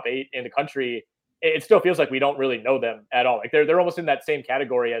in the top 8 in the country, it still feels like we don't really know them at all. Like they're almost in that same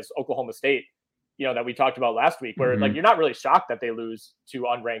category as Oklahoma State, that we talked about last week, where like you're not really shocked that they lose to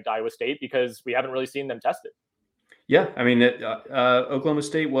unranked Iowa State because we haven't really seen them tested. Yeah, I mean, Oklahoma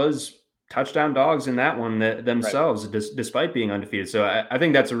State was touchdown dogs in that one themselves, despite being undefeated. So I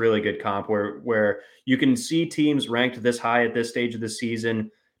think that's a really good comp where you can see teams ranked this high at this stage of the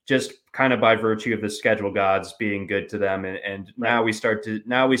season, just kind of by virtue of the schedule gods being good to them. And now we start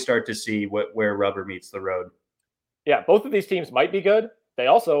to see where rubber meets the road. Yeah, both of these teams might be good. They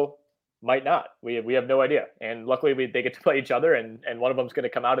also might not. We have no idea. And luckily they get to play each other and one of them's going to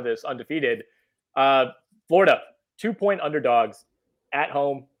come out of this undefeated. Florida, 2-point underdogs at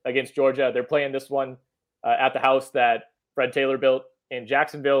home against Georgia. They're playing this one at the house that Fred Taylor built in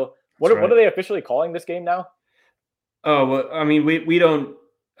Jacksonville. What are they officially calling this game now? Oh, well, I mean, we don't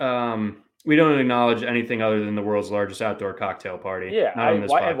acknowledge anything other than the world's largest outdoor cocktail party. Yeah.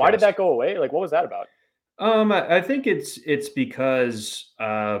 Why did that go away? Like, what was that about? I think it's because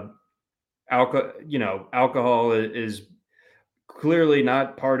alcohol is clearly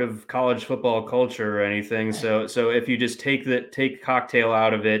not part of college football culture or anything. So if you just take cocktail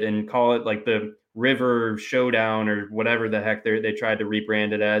out of it and call it like the River Showdown or whatever the heck they tried to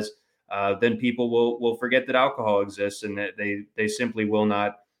rebrand it as, then people will forget that alcohol exists and that they simply will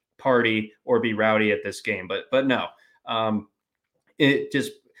not party or be rowdy at this game. But no, it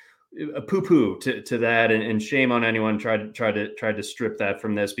just a poo-poo to that, and shame on anyone tried to strip that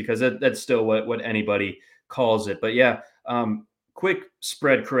from this, because that's still what anybody calls it. But yeah, quick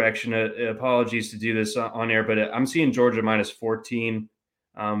spread correction. Apologies to do this on air, but I'm seeing Georgia minus 14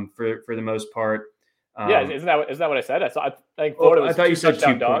 for the most part. Isn't that what I said? I think Florida was. I thought you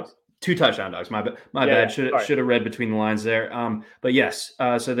said dogs. 2 touchdown dogs. My bad. Should have read between the lines there. But yes.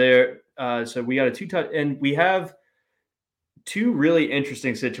 So we got a 2 and we have 2 really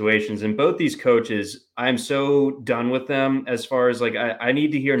interesting situations. And both these coaches, I'm so done with them as far as like, I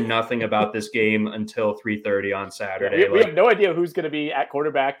need to hear nothing about this game until 3:30 on Saturday. We have no idea who's going to be at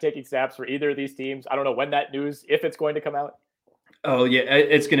quarterback taking snaps for either of these teams. I don't know when that news, if it's going to come out. Oh yeah.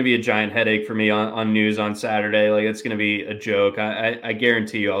 It's going to be a giant headache for me on news on Saturday. Like, it's going to be a joke. I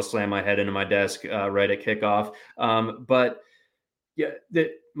guarantee you I'll slam my head into my desk right at kickoff. But yeah,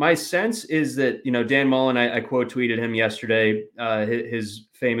 my sense is that, Dan Mullen, I quote tweeted him yesterday, his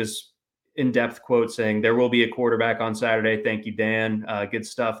famous in-depth quote saying, "There will be a quarterback on Saturday." Thank you, Dan. Good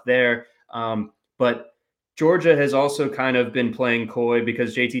stuff there. But Georgia has also kind of been playing coy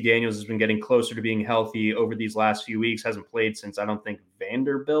because JT Daniels has been getting closer to being healthy over these last few weeks. Hasn't played since, I don't think,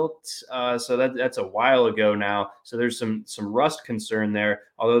 Vanderbilt. So that's a while ago now. So there's some rust concern there.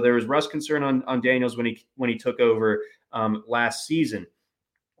 Although there was rust concern on Daniels when he took over last season.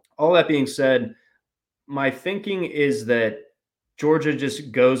 All that being said, my thinking is that Georgia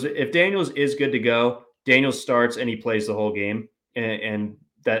just goes, if Daniels is good to go, Daniels starts and he plays the whole game. And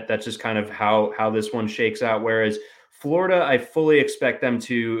that's just kind of how this one shakes out. Whereas Florida, I fully expect them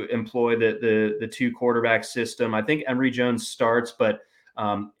to employ the 2 quarterback system. I think Emory Jones starts, but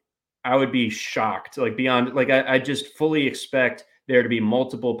I would be shocked. Like beyond, like I just fully expect there to be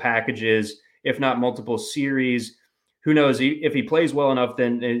multiple packages, if not multiple series. Who knows if he plays well enough,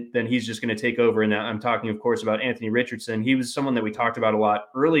 then he's just going to take over. And I'm talking, of course, about Anthony Richardson. He was someone that we talked about a lot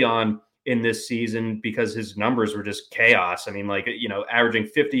early on in this season because his numbers were just chaos. I mean, like, averaging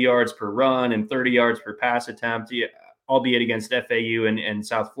 50 yards per run and 30 yards per pass attempt, albeit against FAU and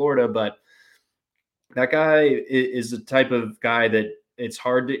South Florida. But that guy is the type of guy that it's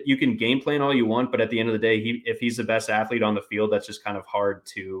hard to, you can game plan all you want, but at the end of the day, if he's the best athlete on the field, that's just kind of hard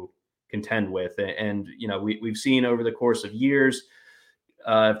to contend with. And we've seen over the course of years,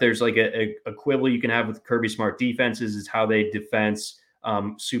 if there's like a quibble you can have with Kirby Smart defenses, is how they defense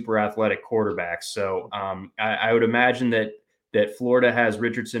super athletic quarterbacks. So I would imagine that Florida has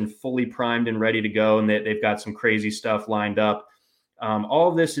Richardson fully primed and ready to go, and that they've got some crazy stuff lined up. All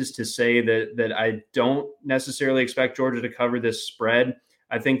of this is to say that I don't necessarily expect Georgia to cover this spread.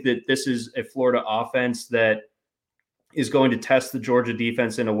 I think that this is a Florida offense that is going to test the Georgia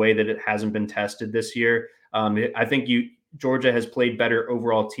defense in a way that it hasn't been tested this year. I think Georgia has played better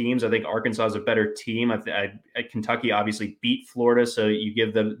overall teams. I think Arkansas is a better team. Kentucky obviously beat Florida, so you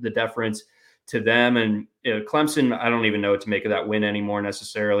give the deference to them. And Clemson, I don't even know what to make of that win anymore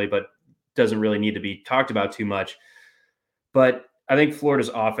necessarily, but doesn't really need to be talked about too much. But I think Florida's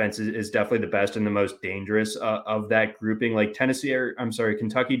offense is definitely the best and the most dangerous of that grouping. Like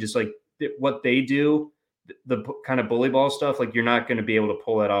Kentucky, just like what they do, the kind of bully ball stuff, like you're not going to be able to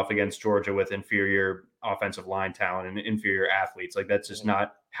pull that off against Georgia with inferior offensive line talent and inferior athletes. Like that's just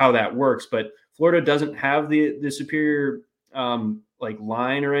not how that works. But Florida doesn't have the superior like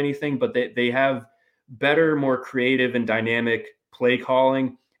line or anything, but they have better, more creative and dynamic play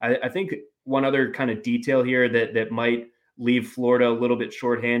calling. I think one other kind of detail here that might leave Florida a little bit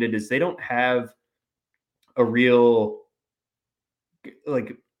shorthanded is they don't have a real,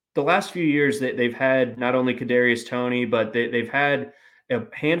 like the last few years that they've had not only Kadarius Toney, but they've had a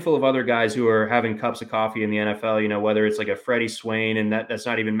handful of other guys who are having cups of coffee in the NFL, whether it's like a Freddie Swain, and that's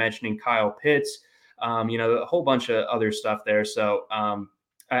not even mentioning Kyle Pitts, a whole bunch of other stuff there. So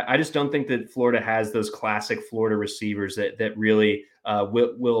I just don't think that Florida has those classic Florida receivers that really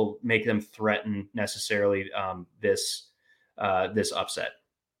will make them threaten necessarily this upset.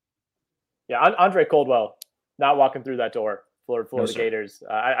 Yeah, Andre Caldwell not walking through that door. Florida Gators.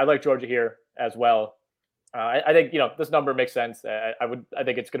 I like Georgia here as well. I think this number makes sense. I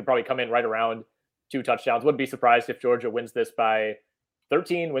think it's going to probably come in right around 2 touchdowns. Wouldn't be surprised if Georgia wins this by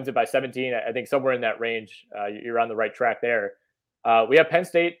 13, wins it by 17. I think somewhere in that range, you're on the right track there. We have Penn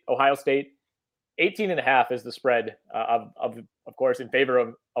State, Ohio State. 18.5 is the spread of course, in favor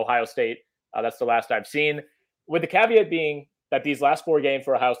of Ohio State. That's the last I've seen. With the caveat being that these last 4 games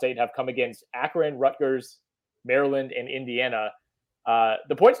for Ohio State have come against Akron, Rutgers, Maryland, and Indiana.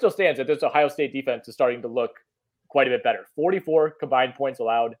 The point still stands that this Ohio State defense is starting to look quite a bit better. 44 combined points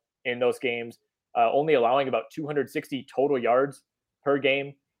allowed in those games, only allowing about 260 total yards per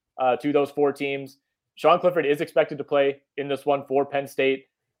game to those 4 teams. Sean Clifford is expected to play in this one for Penn State.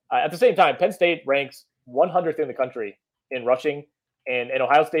 At the same time, Penn State ranks 100th in the country in rushing, and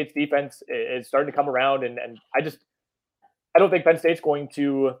Ohio State's defense is starting to come around. And I don't think Penn State's going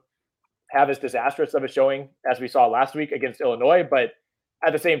to have as disastrous of a showing as we saw last week against Illinois. But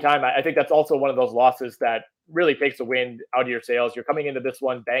at the same time, I think that's also one of those losses that really takes the wind out of your sails. You're coming into this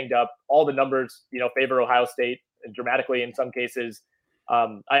one banged up. All the numbers, favor Ohio State dramatically in some cases.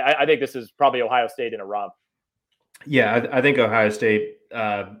 I think this is probably Ohio State in a romp. Yeah, I think Ohio State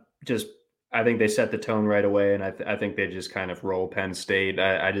I think they set the tone right away, and I think they just kind of roll Penn State.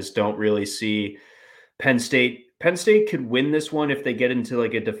 I just don't really see Penn State. Penn State could win this one if they get into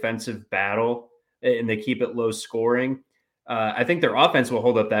like a defensive battle and they keep it low scoring. I think their offense will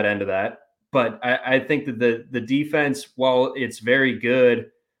hold up that end of that. But I think that the defense, while it's very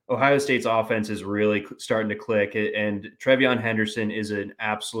good, Ohio State's offense is really starting to click. And Trevion Henderson is an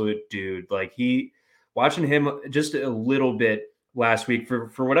absolute dude. Like watching him just a little bit last week,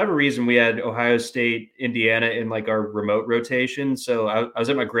 for whatever reason, we had Ohio State, Indiana in like our remote rotation. So I was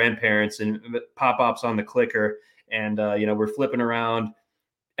at my grandparents and pop-ups on the clicker. And, we're flipping around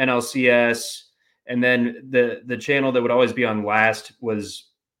NLCS. And then the channel that would always be on last was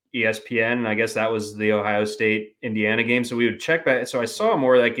ESPN. And I guess that was the Ohio State Indiana game. So we would check back. So I saw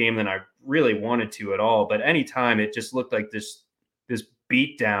more of that game than I really wanted to at all. But anytime it just looked like this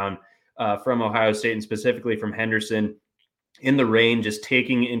beat down from Ohio State, and specifically from Henderson in the rain, just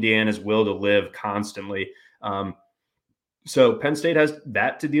taking Indiana's will to live constantly. So Penn State has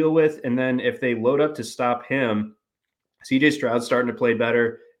that to deal with. And then if they load up to stop him, CJ Stroud's starting to play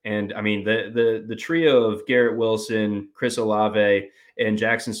better. And I mean, the trio of Garrett Wilson, Chris Olave, and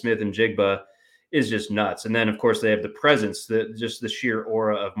Jackson Smith and Jigba is just nuts. And then, of course, they have the presence, just the sheer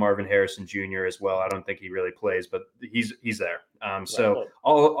aura of Marvin Harrison Jr. as well. I don't think he really plays, but he's there. So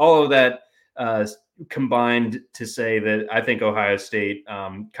all of that combined to say that I think Ohio State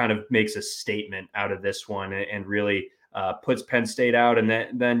kind of makes a statement out of this one and really puts Penn State out. And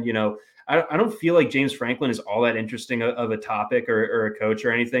then I don't feel like James Franklin is all that interesting of a topic or a coach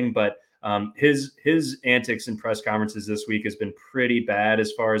or anything, but his antics in press conferences this week has been pretty bad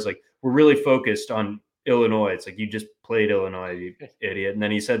as far as like, we're really focused on Illinois. It's like, you just played Illinois, you idiot. And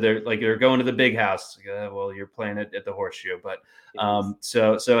then he said they're going to the big house. Like, well, you're playing it at the Horseshoe. But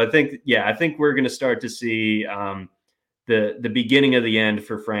so I think we're going to start to see the beginning of the end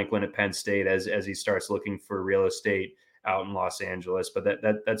for Franklin at Penn State as he starts looking for real estate out in Los Angeles. But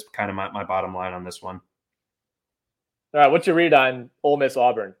that's kind of my bottom line on this one. All right, what's your read on Ole Miss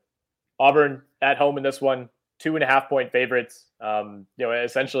Auburn? Auburn at home in this one, 2.5-point favorites.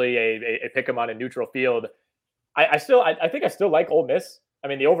 Essentially a pick 'em on a neutral field. I think I still like Ole Miss. I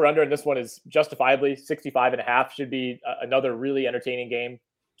mean, the over/under in this one is justifiably 65.5. Should be another really entertaining game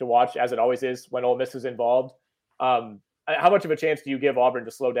to watch, as it always is when Ole Miss is involved. How much of a chance do you give Auburn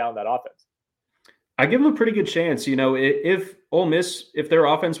to slow down that offense? I give them a pretty good chance. If Ole Miss, if their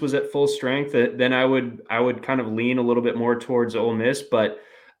offense was at full strength, then I would kind of lean a little bit more towards Ole Miss. But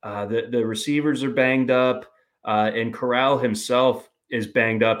the receivers are banged up, and Corral himself is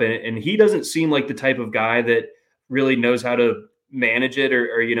banged up, and he doesn't seem like the type of guy that really knows how to manage it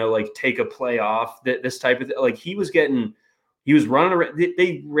or like take a play off. This type of like he was running around.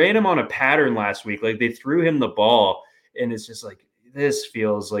 They ran him on a pattern last week. Like they threw him the ball, and it's just like, this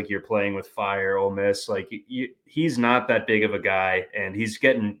feels like you're playing with fire, Ole Miss. Like he's not that big of a guy, and he's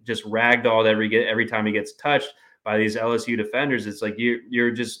getting just ragdolled every time he gets touched by these LSU defenders. It's like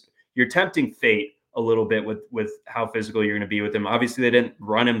you're tempting fate a little bit with how physical you're going to be with him. Obviously, they didn't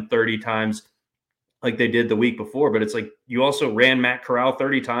run him 30 times like they did the week before, but it's like you also ran Matt Corral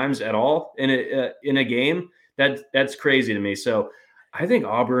 30 times at all in a game. That's crazy to me. So I think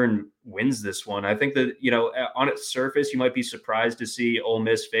Auburn wins this one. I think that, on its surface, you might be surprised to see Ole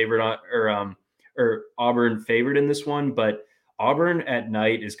Miss favored or Auburn favored in this one, but Auburn at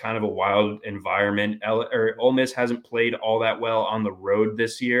night is kind of a wild environment. Ole Miss hasn't played all that well on the road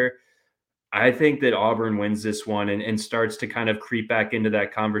this year. I think that Auburn wins this one and starts to kind of creep back into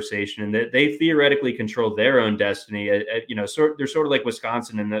that conversation, and that they theoretically control their own destiny. They're sort of like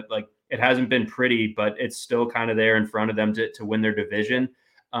Wisconsin in that, like, it hasn't been pretty, but it's still kind of there in front of them to win their division.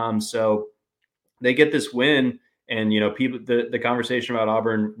 So they get this win, and people, the conversation about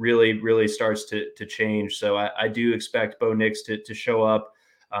Auburn really, really starts to change. So I do expect Bo Nix to show up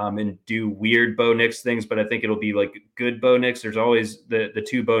and do weird Bo Nix things, but I think it'll be like good Bo Nix. There's always the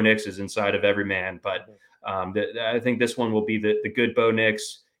two Bo Nixes inside of every man, but I think this one will be the good Bo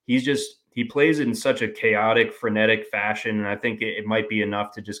Nix. He plays in such a chaotic, frenetic fashion, and I think it might be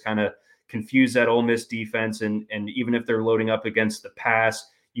enough to just kind of confuse that Ole Miss defense. And even if they're loading up against the pass,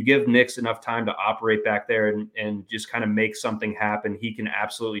 you give Nix enough time to operate back there and just kind of make something happen. He can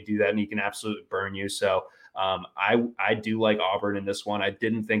absolutely do that, and he can absolutely burn you. So I do like Auburn in this one. I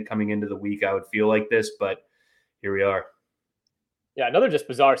didn't think coming into the week I would feel like this, but here we are. Yeah, another just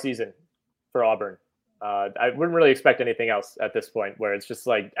bizarre season for Auburn. I wouldn't really expect anything else at this point, where it's just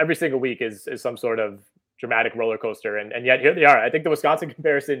like every single week is some sort of dramatic roller coaster. And yet here they are. I think the Wisconsin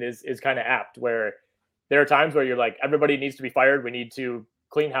comparison is kind of apt, where there are times where you're like, everybody needs to be fired. We need to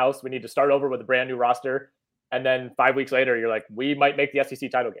clean house. We need to start over with a brand new roster. And then 5 weeks later, you're like, we might make the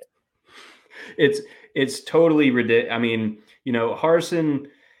SEC title game. It's totally ridiculous. I mean, Harsin,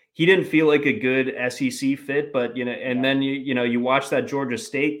 he didn't feel like a good SEC fit, but, then you watch that Georgia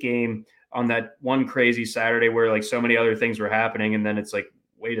State game on that one crazy Saturday where like so many other things were happening. And then it's like,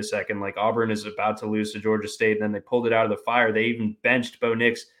 wait a second, like Auburn is about to lose to Georgia State. And then they pulled it out of the fire. They even benched Bo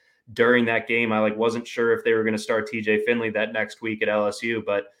Nix during that game. I wasn't sure if they were going to start TJ Finley that next week at LSU,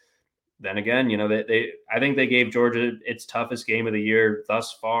 but then again, I think they gave Georgia its toughest game of the year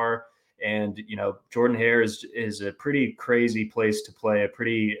thus far. And, Jordan Hare is a pretty crazy place to play, a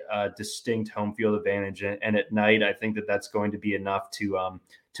pretty distinct home field advantage. And at night, I think that's going to be enough to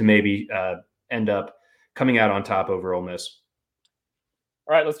maybe end up coming out on top over Ole Miss.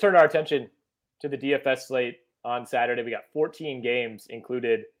 All right, let's turn our attention to the DFS slate on Saturday. We got 14 games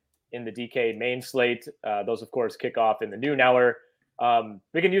included in the DK main slate. Those, of course, kick off in the noon hour.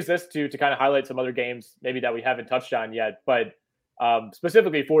 We can use this to kind of highlight some other games maybe that we haven't touched on yet, but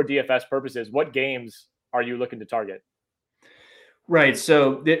specifically for DFS purposes, what games are you looking to target? Right.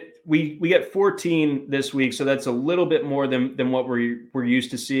 So we get 14 this week. So that's a little bit more than what we're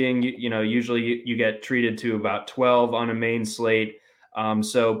used to seeing. Usually you get treated to about 12 on a main slate.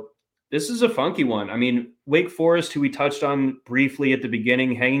 So this is a funky one. I mean, Wake Forest, who we touched on briefly at the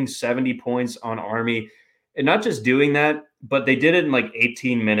beginning, hanging 70 points on Army, and not just doing that, but they did it in like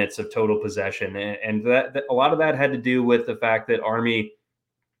 18 minutes of total possession. And that a lot of that had to do with the fact that Army,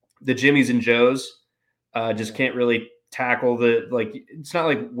 the Jimmies and Joes, just can't really tackle it's not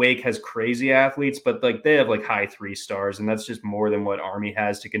like Wake has crazy athletes, but like they have like high 3 stars, and that's just more than what Army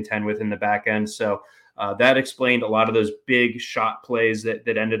has to contend with in the back end. So that explained a lot of those big shot plays that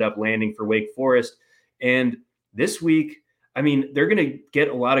ended up landing for Wake Forest. And this week, I mean, they're going to get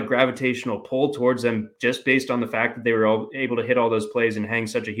a lot of gravitational pull towards them just based on the fact that they were all able to hit all those plays and hang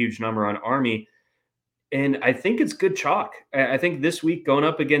such a huge number on Army. And I think it's good chalk. I think this week going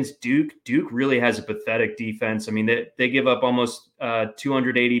up against Duke really has a pathetic defense. I mean, they give up almost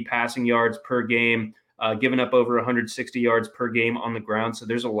 280 passing yards per game, giving up over 160 yards per game on the ground. So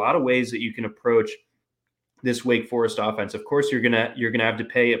there's a lot of ways that you can approach this Wake Forest offense. Of course, you're gonna have to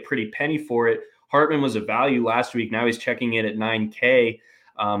pay a pretty penny for it. Hartman was a value last week. Now he's checking in at $9K.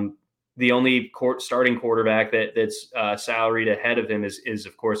 The only starting quarterback that's salaried ahead of him is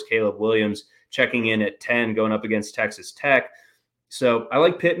of course Caleb Williams, checking in at 10, going up against Texas Tech. So I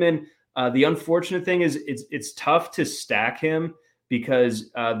like Pittman. The unfortunate thing is it's tough to stack him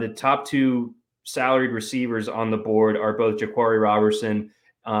because the top two salaried receivers on the board are both Jaquarii Robertson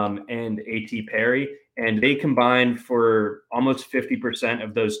and A.T. Perry, and they combine for almost 50%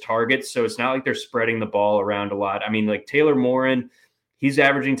 of those targets. So it's not like they're spreading the ball around a lot. I mean, like Taylor Morin, he's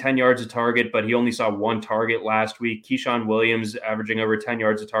averaging 10 yards a target, but he only saw one target last week. Keyshawn Williams averaging over 10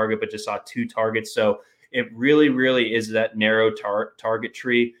 yards a target, but just saw 2 targets. So it really, really is that narrow target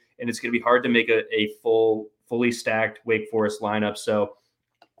tree, and it's going to be hard to make a fully stacked Wake Forest lineup. So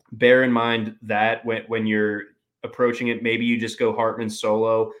bear in mind that when you're approaching it, maybe you just go Hartman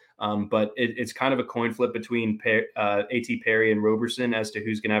solo. But it's kind of a coin flip between A.T. Perry and Roberson as to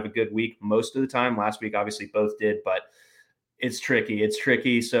who's going to have a good week most of the time. Last week, obviously, both did, but it's tricky. It's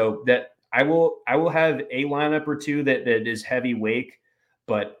tricky. So that I will have a lineup or two that is heavy Wake,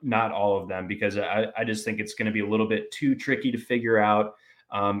 but not all of them, because I just think it's going to be a little bit too tricky to figure out,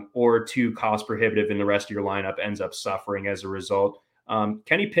 or too cost prohibitive, and the rest of your lineup ends up suffering as a result.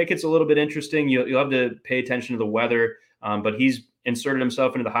 Kenny Pickett's a little bit interesting. You'll have to pay attention to the weather, but he's inserted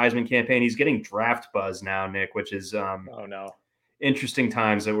himself into the Heisman campaign. He's getting draft buzz now, Nick, which is interesting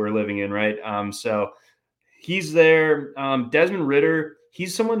times that we're living in, right? So he's there. Desmond Ridder,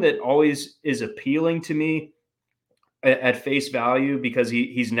 he's someone that always is appealing to me at face value because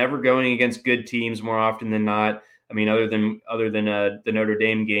he's never going against good teams more often than not. I mean, other than the Notre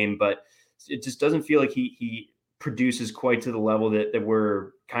Dame game, but it just doesn't feel like he produces quite to the level that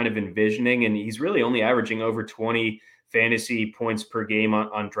we're kind of envisioning. And he's really only averaging over 20 fantasy points per game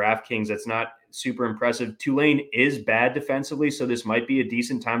on DraftKings. That's not super impressive. Tulane is bad defensively, so this might be a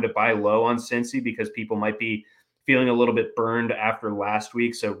decent time to buy low on Cincy because people might be feeling a little bit burned after last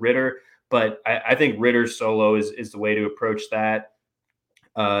week. So Ridder, but I think Ridder solo is the way to approach that.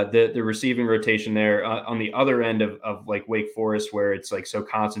 The receiving rotation there on the other end of like Wake Forest, where it's like so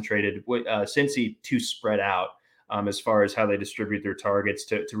concentrated, Cincy too spread out as far as how they distribute their targets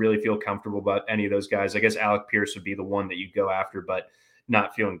to really feel comfortable about any of those guys. I guess Alec Pierce would be the one that you go after, but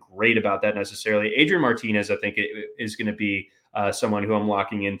not feeling great about that necessarily. Adrian Martinez, I think, is going to be someone who I'm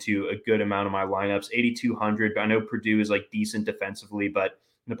locking into a good amount of my lineups. 8,200. I know Purdue is like decent defensively, but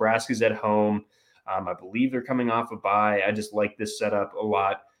Nebraska's at home. I believe they're coming off a bye. I just like this setup a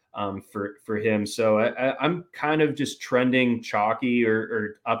lot for him. So I'm kind of just trending chalky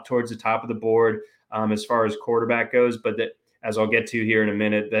or up towards the top of the board as far as quarterback goes. But that, as I'll get to here in a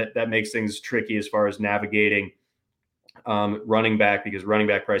minute, that makes things tricky as far as navigating running back, because running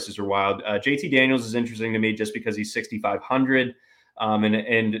back prices are wild. JT Daniels is interesting to me just because he's 6,500.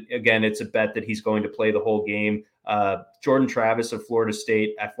 And again, it's a bet that he's going to play the whole game. Jordan Travis of Florida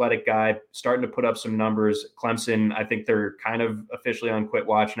State, athletic guy, starting to put up some numbers. Clemson, I think they're kind of officially on quit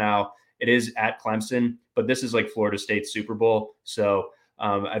watch now. It is at Clemson, but this is like Florida State's Super Bowl. So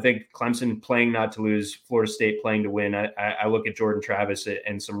I think Clemson playing not to lose, Florida State playing to win. I look at Jordan Travis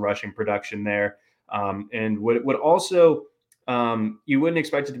and some rushing production there. And would also, you wouldn't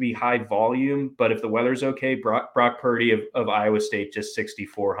expect it to be high volume, but if the weather's okay, Brock Purdy of Iowa State, just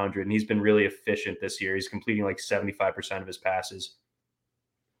 6,400. And he's been really efficient this year. He's completing like 75% of his passes.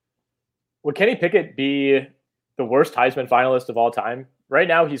 Would Kenny Pickett be the worst Heisman finalist of all time? Right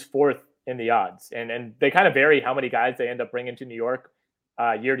now, he's 4th in the odds, and they kind of vary how many guys they end up bringing to New York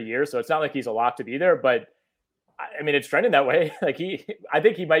year to year. So it's not like he's a lock to be there, but I mean, it's trending that way. Like I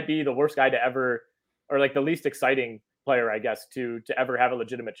think he might be the worst guy to ever, or like the least exciting player, I guess, to ever have a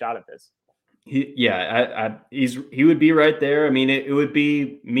legitimate shot at this. He would be right there. I mean, it would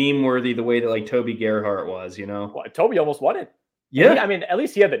be meme worthy the way that like Toby Gerhart was, you know. Well, Toby almost won it. Yeah, I mean, at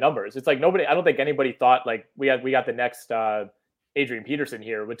least he had the numbers. It's like nobody. I don't think anybody thought like we got the next Adrian Peterson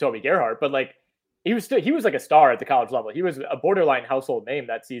here with Toby Gerhart, but like he was like a star at the college level. He was a borderline household name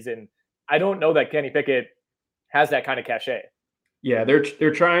that season. I don't know that Kenny Pickett has that kind of cachet. Yeah,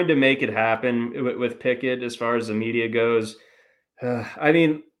 they're trying to make it happen with Pickett as far as the media goes. I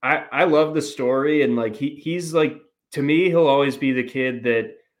mean, I love the story, and like he's like, to me, he'll always be the kid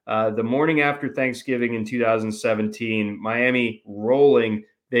that the morning after Thanksgiving in 2017, Miami rolling,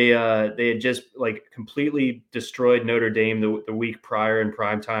 they had just like completely destroyed Notre Dame the week prior in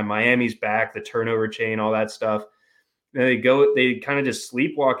primetime. Miami's back, the turnover chain, all that stuff. And they kind of just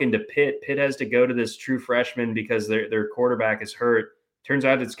sleepwalk into Pitt. Pitt has to go to this true freshman because their quarterback is hurt. Turns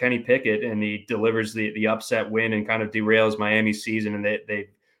out it's Kenny Pickett, and he delivers the upset win and kind of derails Miami's season. And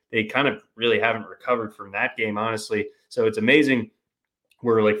they kind of really haven't recovered from that game, honestly. So it's amazing.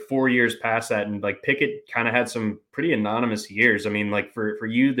 We're like 4 years past that, and like Pickett kind of had some pretty anonymous years. I mean, like for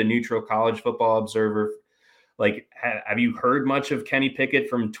you, the neutral college football observer, like have you heard much of Kenny Pickett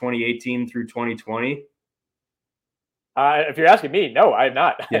from 2018 through 2020? If you're asking me, no, I have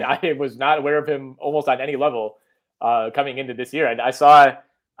not. Yeah. I was not aware of him almost on any level coming into this year. And I saw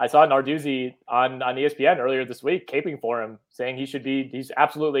Narduzzi on ESPN earlier this week caping for him, saying he's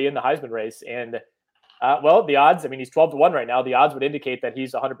absolutely in the Heisman race. And well, the odds, I mean, he's 12-1 right now. The odds would indicate that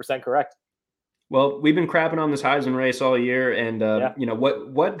he's 100% correct. Well, we've been crapping on this Heisman race all year, and you know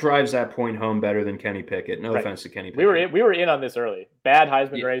what drives that point home better than Kenny Pickett? No offense to Kenny Pickett. We were in on this early. Bad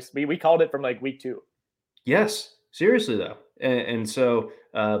Heisman race. We called it from like week 2. Yes, seriously though, and so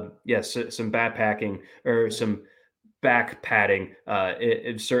yes, some backpacking or some back padding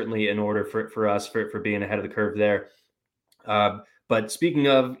it's certainly in order for us for being ahead of the curve there. But speaking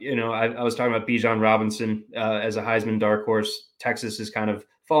of, you know, I was talking about Bijan Robinson as a Heisman dark horse. Texas has kind of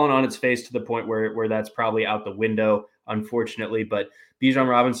fallen on its face to the point where that's probably out the window, unfortunately. But Bijan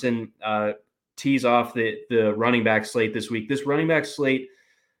Robinson tees off the running back slate this week. This running back slate,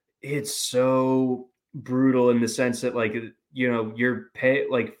 it's so brutal in the sense that, like, you know,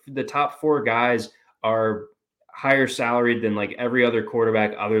 like the top 4 guys are higher salaried than like every other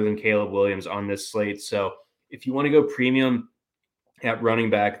quarterback other than Caleb Williams on this slate. So if you want to go premium at running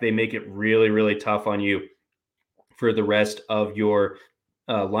back, they make it really, really tough on you for the rest of your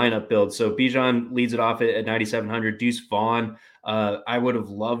lineup build. So Bijan leads it off at 9,700. Deuce Vaughn, I would have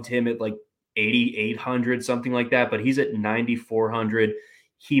loved him at like 8,800, something like that, but he's at 9,400.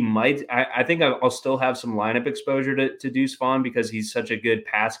 He might, I think I'll still have some lineup exposure to Deuce Vaughn because he's such a good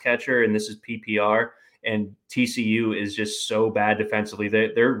pass catcher, and this is PPR, and TCU is just so bad defensively.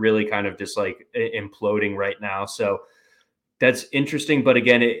 They're really kind of just like imploding right now. So that's interesting, but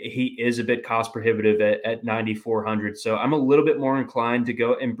again, he is a bit cost prohibitive at 9,400. So I'm a little bit more inclined to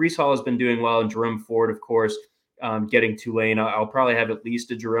go. And Breece Hall has been doing well, and Jerome Ford, of course, getting Tulane. I'll probably have at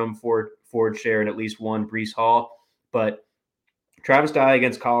least a Jerome Ford share and at least one Breece Hall. But Travis Dye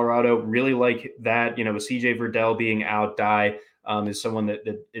against Colorado, really like that. You know, with CJ Verdell being out, Dye is someone that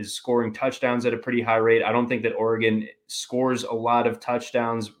is scoring touchdowns at a pretty high rate. I don't think that Oregon scores a lot of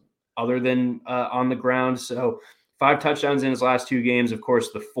touchdowns other than on the ground. So 5 touchdowns in his last 2 games, of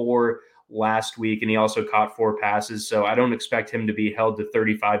course, the 4 last week, and he also caught 4 passes. So I don't expect him to be held to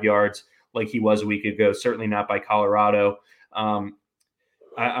 35 yards like he was a week ago, certainly not by Colorado.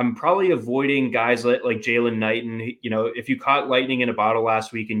 I'm probably avoiding guys like Jalen Knighton. You know, if you caught lightning in a bottle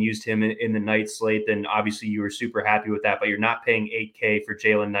last week and used him in the night slate, then obviously you were super happy with that, but you're not paying $8K for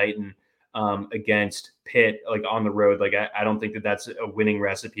Jalen Knighton against Pitt, like on the road. Like I don't think that that's a winning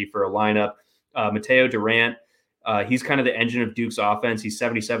recipe for a lineup. Mateo Durant, he's kind of the engine of Duke's offense. He's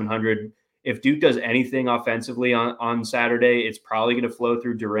 7,700. If Duke does anything offensively on Saturday, it's probably going to flow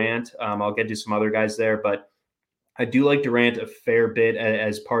through Durant. I'll get to some other guys there, but I do like Durant a fair bit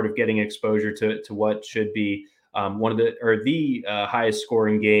as part of getting exposure to what should be the highest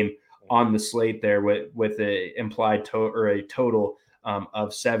scoring game on the slate there with a implied a total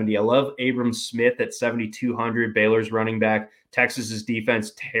of 70. I love Abram Smith at 7,200, Baylor's running back. Texas's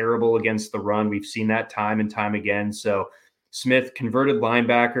defense terrible against the run. We've seen that time and time again. So Smith, converted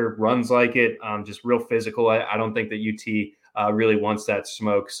linebacker, runs like it, just real physical. I don't think that UT really wants that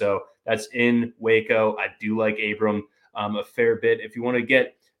smoke. So that's in Waco. I do like Abram a fair bit. If you want to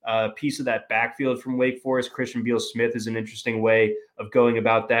get a piece of that backfield from Wake Forest, Christian Beal-Smith is an interesting way of going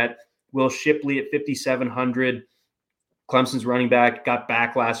about that. Will Shipley at 5,700. Clemson's running back got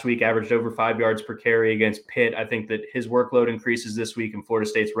back last week, averaged over 5 yards per carry against Pitt. I think that his workload increases this week, and Florida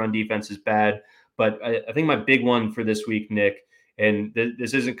State's run defense is bad. But I think my big one for this week, Nick, and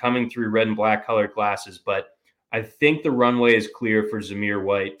this isn't coming through red and black colored glasses, but I think the runway is clear for Zamir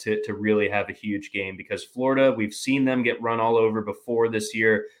White to really have a huge game, because Florida, we've seen them get run all over before this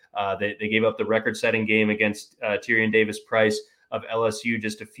year. They gave up the record-setting game against Tyrion Davis-Price of LSU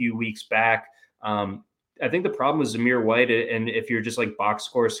just a few weeks back. I think the problem with Zamir White, and if you're just like box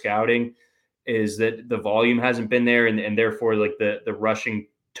score scouting, is that the volume hasn't been there, and therefore like the rushing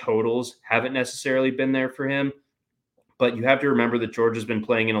totals haven't necessarily been there for him. But you have to remember that Georgia's been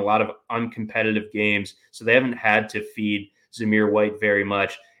playing in a lot of uncompetitive games, so they haven't had to feed Zamir White very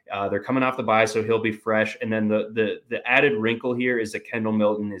much. They're coming off the bye, so he'll be fresh. And then the added wrinkle here is that Kendall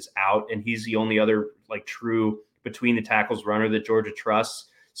Milton is out, and he's the only other like true between the tackles runner that Georgia trusts.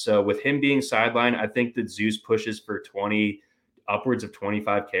 So with him being sidelined, I think that Zeus pushes for 20, upwards of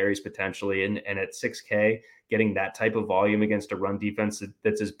 25 carries potentially. And at 6K, getting that type of volume against a run defense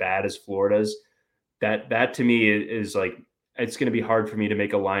that's as bad as Florida's, that to me is like, it's going to be hard for me to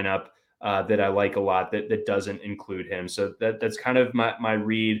make a lineup that I like a lot that doesn't include him. So that's kind of my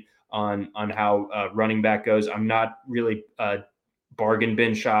read on how running back goes. I'm not really bargain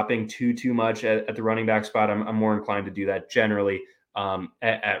bin shopping too much at the running back spot. I'm more inclined to do that generally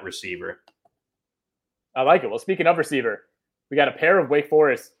at receiver. I like it. Well, speaking of receiver, we got a pair of Wake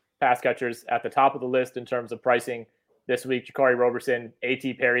Forest pass catchers at the top of the list in terms of pricing this week. Jakari Roberson,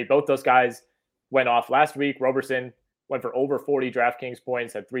 A.T. Perry, both those guys went off last week. Roberson went for over 40 DraftKings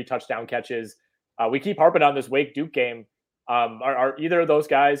points, had 3 touchdown catches. We keep harping on this Wake Duke game. Are either of those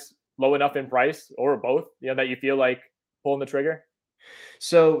guys low enough in price, or both, that you feel like pulling the trigger?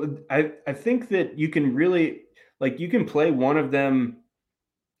 So I think that you can really, you can play one of them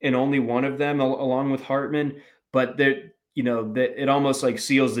and only one of them along with Hartman, but that it almost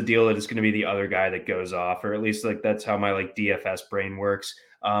seals the deal that it's going to be the other guy that goes off, or at least that's how my DFS brain works.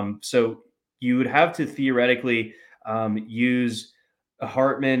 So you would have to theoretically use a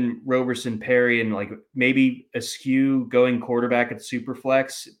Hartman, Roberson, Perry, and maybe a skew going quarterback at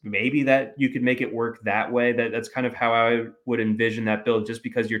Superflex. Maybe that you could make it work that way. That's kind of how I would envision that build, just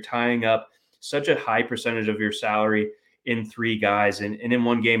because you're tying up such a high percentage of your salary in 3 guys and in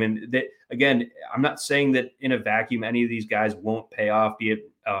one game. And that, again, I'm not saying that in a vacuum any of these guys won't pay off, be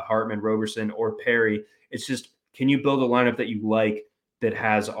it Hartman, Roberson, or Perry. It's just, can you build a lineup that you like that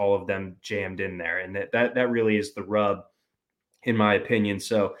has all of them jammed in there? And that really is the rub, in my opinion.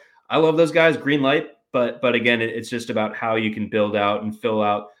 So I love those guys, green light, but again, it's just about how you can build out and fill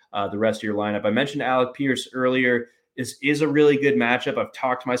out the rest of your lineup. I mentioned Alec Pierce earlier. This is a really good matchup. I've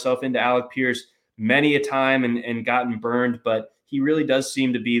talked myself into Alec Pierce many a time and gotten burned, but he really does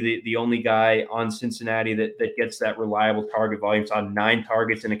seem to be the only guy on Cincinnati that gets that reliable target volume. Saw 9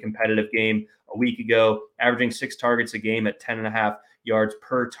 targets in a competitive game a week ago, averaging 6 targets a game at 10.5 yards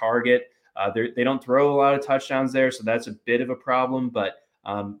per target. They don't throw a lot of touchdowns there, so that's a bit of a problem, but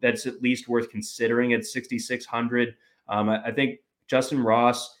that's at least worth considering at 6,600. I think Justin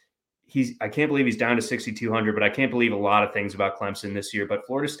Ross, I can't believe he's down to 6,200, but I can't believe a lot of things about Clemson this year. But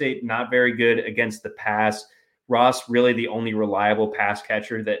Florida State, not very good against the pass. Ross, really the only reliable pass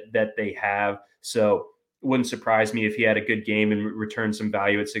catcher that they have. So it wouldn't surprise me if he had a good game and returned some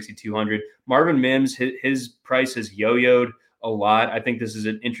value at 6,200. Marvin Mims, his price has yo-yoed a lot. I think this is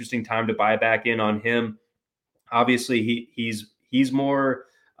an interesting time to buy back in on him. Obviously, he's more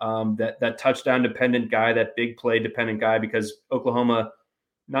that touchdown dependent guy, that big play dependent guy, because Oklahoma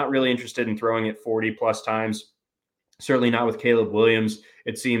not really interested in throwing it 40 plus times. Certainly not with Caleb Williams.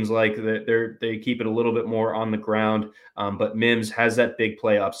 It seems like they keep it a little bit more on the ground. But Mims has that big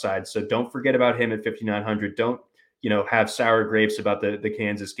play upside. So don't forget about him at 5,900. Don't have sour grapes about the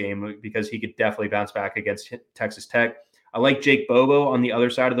Kansas game, because he could definitely bounce back against Texas Tech. I like Jake Bobo on the other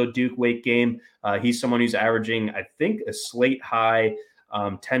side of the Duke-Wake game. He's someone who's averaging, I think, a slate high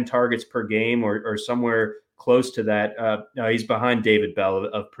 10 targets per game or somewhere close to that. No, he's behind David Bell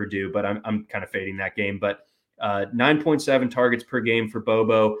of Purdue, but I'm kind of fading that game. But 9.7 targets per game for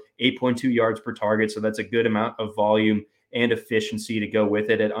Bobo, 8.2 yards per target. So that's a good amount of volume and efficiency to go with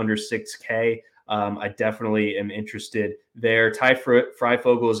it at under 6K. I definitely am interested there. Ty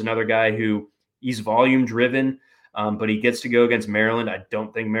Freifogel is another guy who he's volume driven, but he gets to go against Maryland. I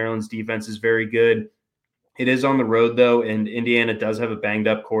don't think Maryland's defense is very good. It is on the road, though, and Indiana does have a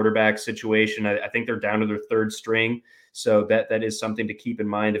banged-up quarterback situation. I think they're down to their 3rd string, so that is something to keep in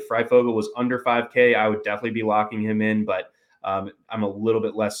mind. If Freifogel was under 5K, I would definitely be locking him in, but I'm a little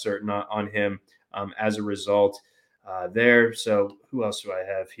bit less certain on him as a result there. So who else do I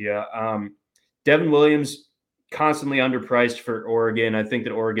have here? Devin Williams, constantly underpriced for Oregon. I think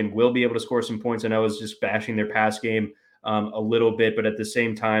that Oregon will be able to score some points. And I was just bashing their pass game a little bit, but at the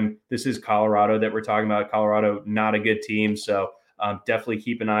same time, this is Colorado that we're talking about. Colorado, not a good team. So definitely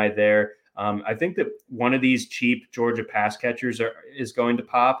keep an eye there. I think that one of these cheap Georgia pass catchers is going to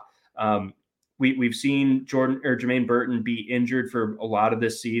pop. We've seen Jermaine Burton be injured for a lot of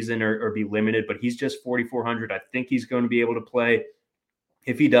this season or be limited, but he's just 4,400. I think he's going to be able to play.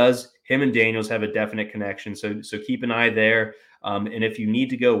 If he does, him and Daniels have a definite connection. So keep an eye there. And if you need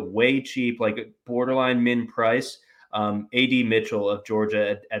to go way cheap, like a borderline min price, A.D. Mitchell of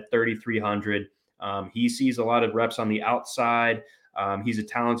Georgia at 3,300. He sees a lot of reps on the outside. He's a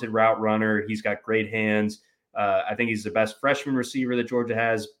talented route runner. He's got great hands. I think he's the best freshman receiver that Georgia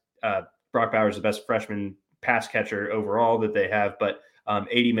has. Brock Bowers is the best freshman pass catcher overall that they have. But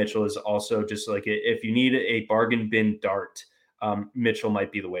A.D. Mitchell is also just like, if you need a bargain bin dart, Mitchell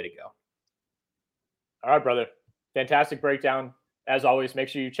might be the way to go. All right, brother. Fantastic breakdown. As always, make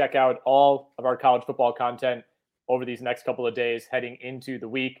sure you check out all of our college football content over these next couple of days heading into the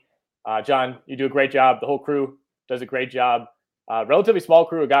week. John, you do a great job. The whole crew does a great job. Relatively small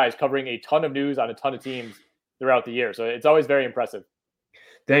crew of guys covering a ton of news on a ton of teams throughout the year. So it's always very impressive.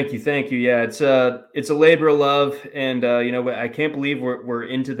 Thank you. Yeah, it's a labor of love, and I can't believe we're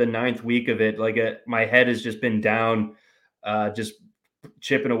into the 9th week of it. My head has just been down, just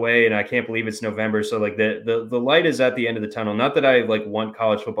chipping away, and I can't believe it's November. So like the light is at the end of the tunnel. Not that I like want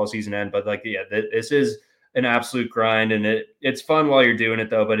college football season to end, but like, yeah, this is an absolute grind, and it's fun while you're doing it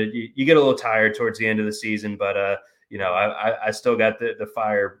though. But you get a little tired towards the end of the season. But I still got the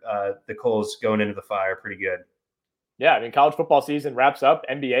fire, the coals going into the fire pretty good. Yeah, I mean, college football season wraps up.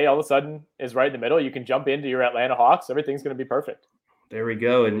 NBA all of a sudden is right in the middle. You can jump into your Atlanta Hawks. Everything's going to be perfect. There we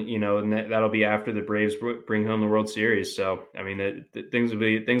go, and that'll be after the Braves bring home the World Series. So I mean, things will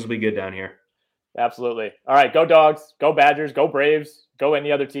be good down here. Absolutely. All right, go Dogs, go Badgers, go Braves, go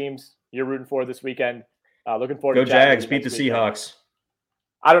any other teams you're rooting for this weekend. Looking forward to Jags, beat the Seahawks.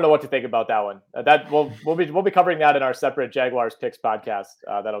 I don't know what to think about that one. That we'll be covering that in our separate Jaguars picks podcast.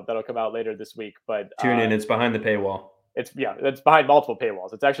 That'll come out later this week. But tune in. It's behind the paywall. It's behind multiple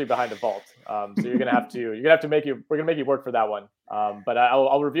paywalls. It's actually behind a vault. So we're gonna have to make you work for that one. But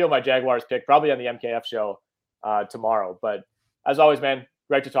I'll reveal my Jaguars pick probably on the MKF show tomorrow. But as always, man,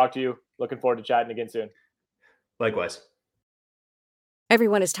 great to talk to you. Looking forward to chatting again soon. Likewise.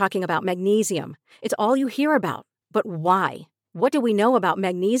 Everyone is talking about magnesium. It's all you hear about. But why? What do we know about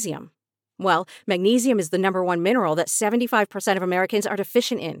magnesium? Well, magnesium is the number one mineral that 75% of Americans are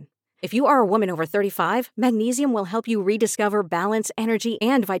deficient in. If you are a woman over 35, magnesium will help you rediscover balance, energy,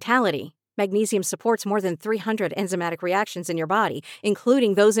 and vitality. Magnesium supports more than 300 enzymatic reactions in your body,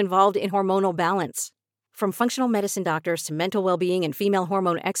 including those involved in hormonal balance. From functional medicine doctors to mental well-being and female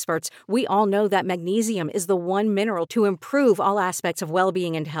hormone experts, we all know that magnesium is the one mineral to improve all aspects of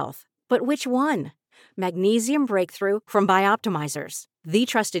well-being and health. But which one? Magnesium Breakthrough from Bioptimizers, the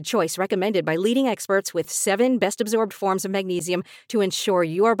trusted choice recommended by leading experts with 7 best-absorbed forms of magnesium to ensure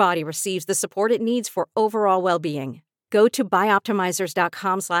your body receives the support it needs for overall well-being. Go to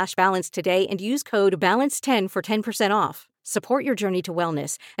bioptimizers.com/balance today and use code BALANCE10 for 10% off. Support your journey to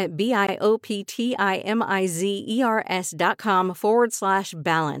wellness at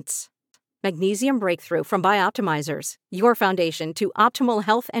bioptimizers.com/balance. Magnesium Breakthrough from Bioptimizers, your foundation to optimal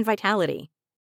health and vitality.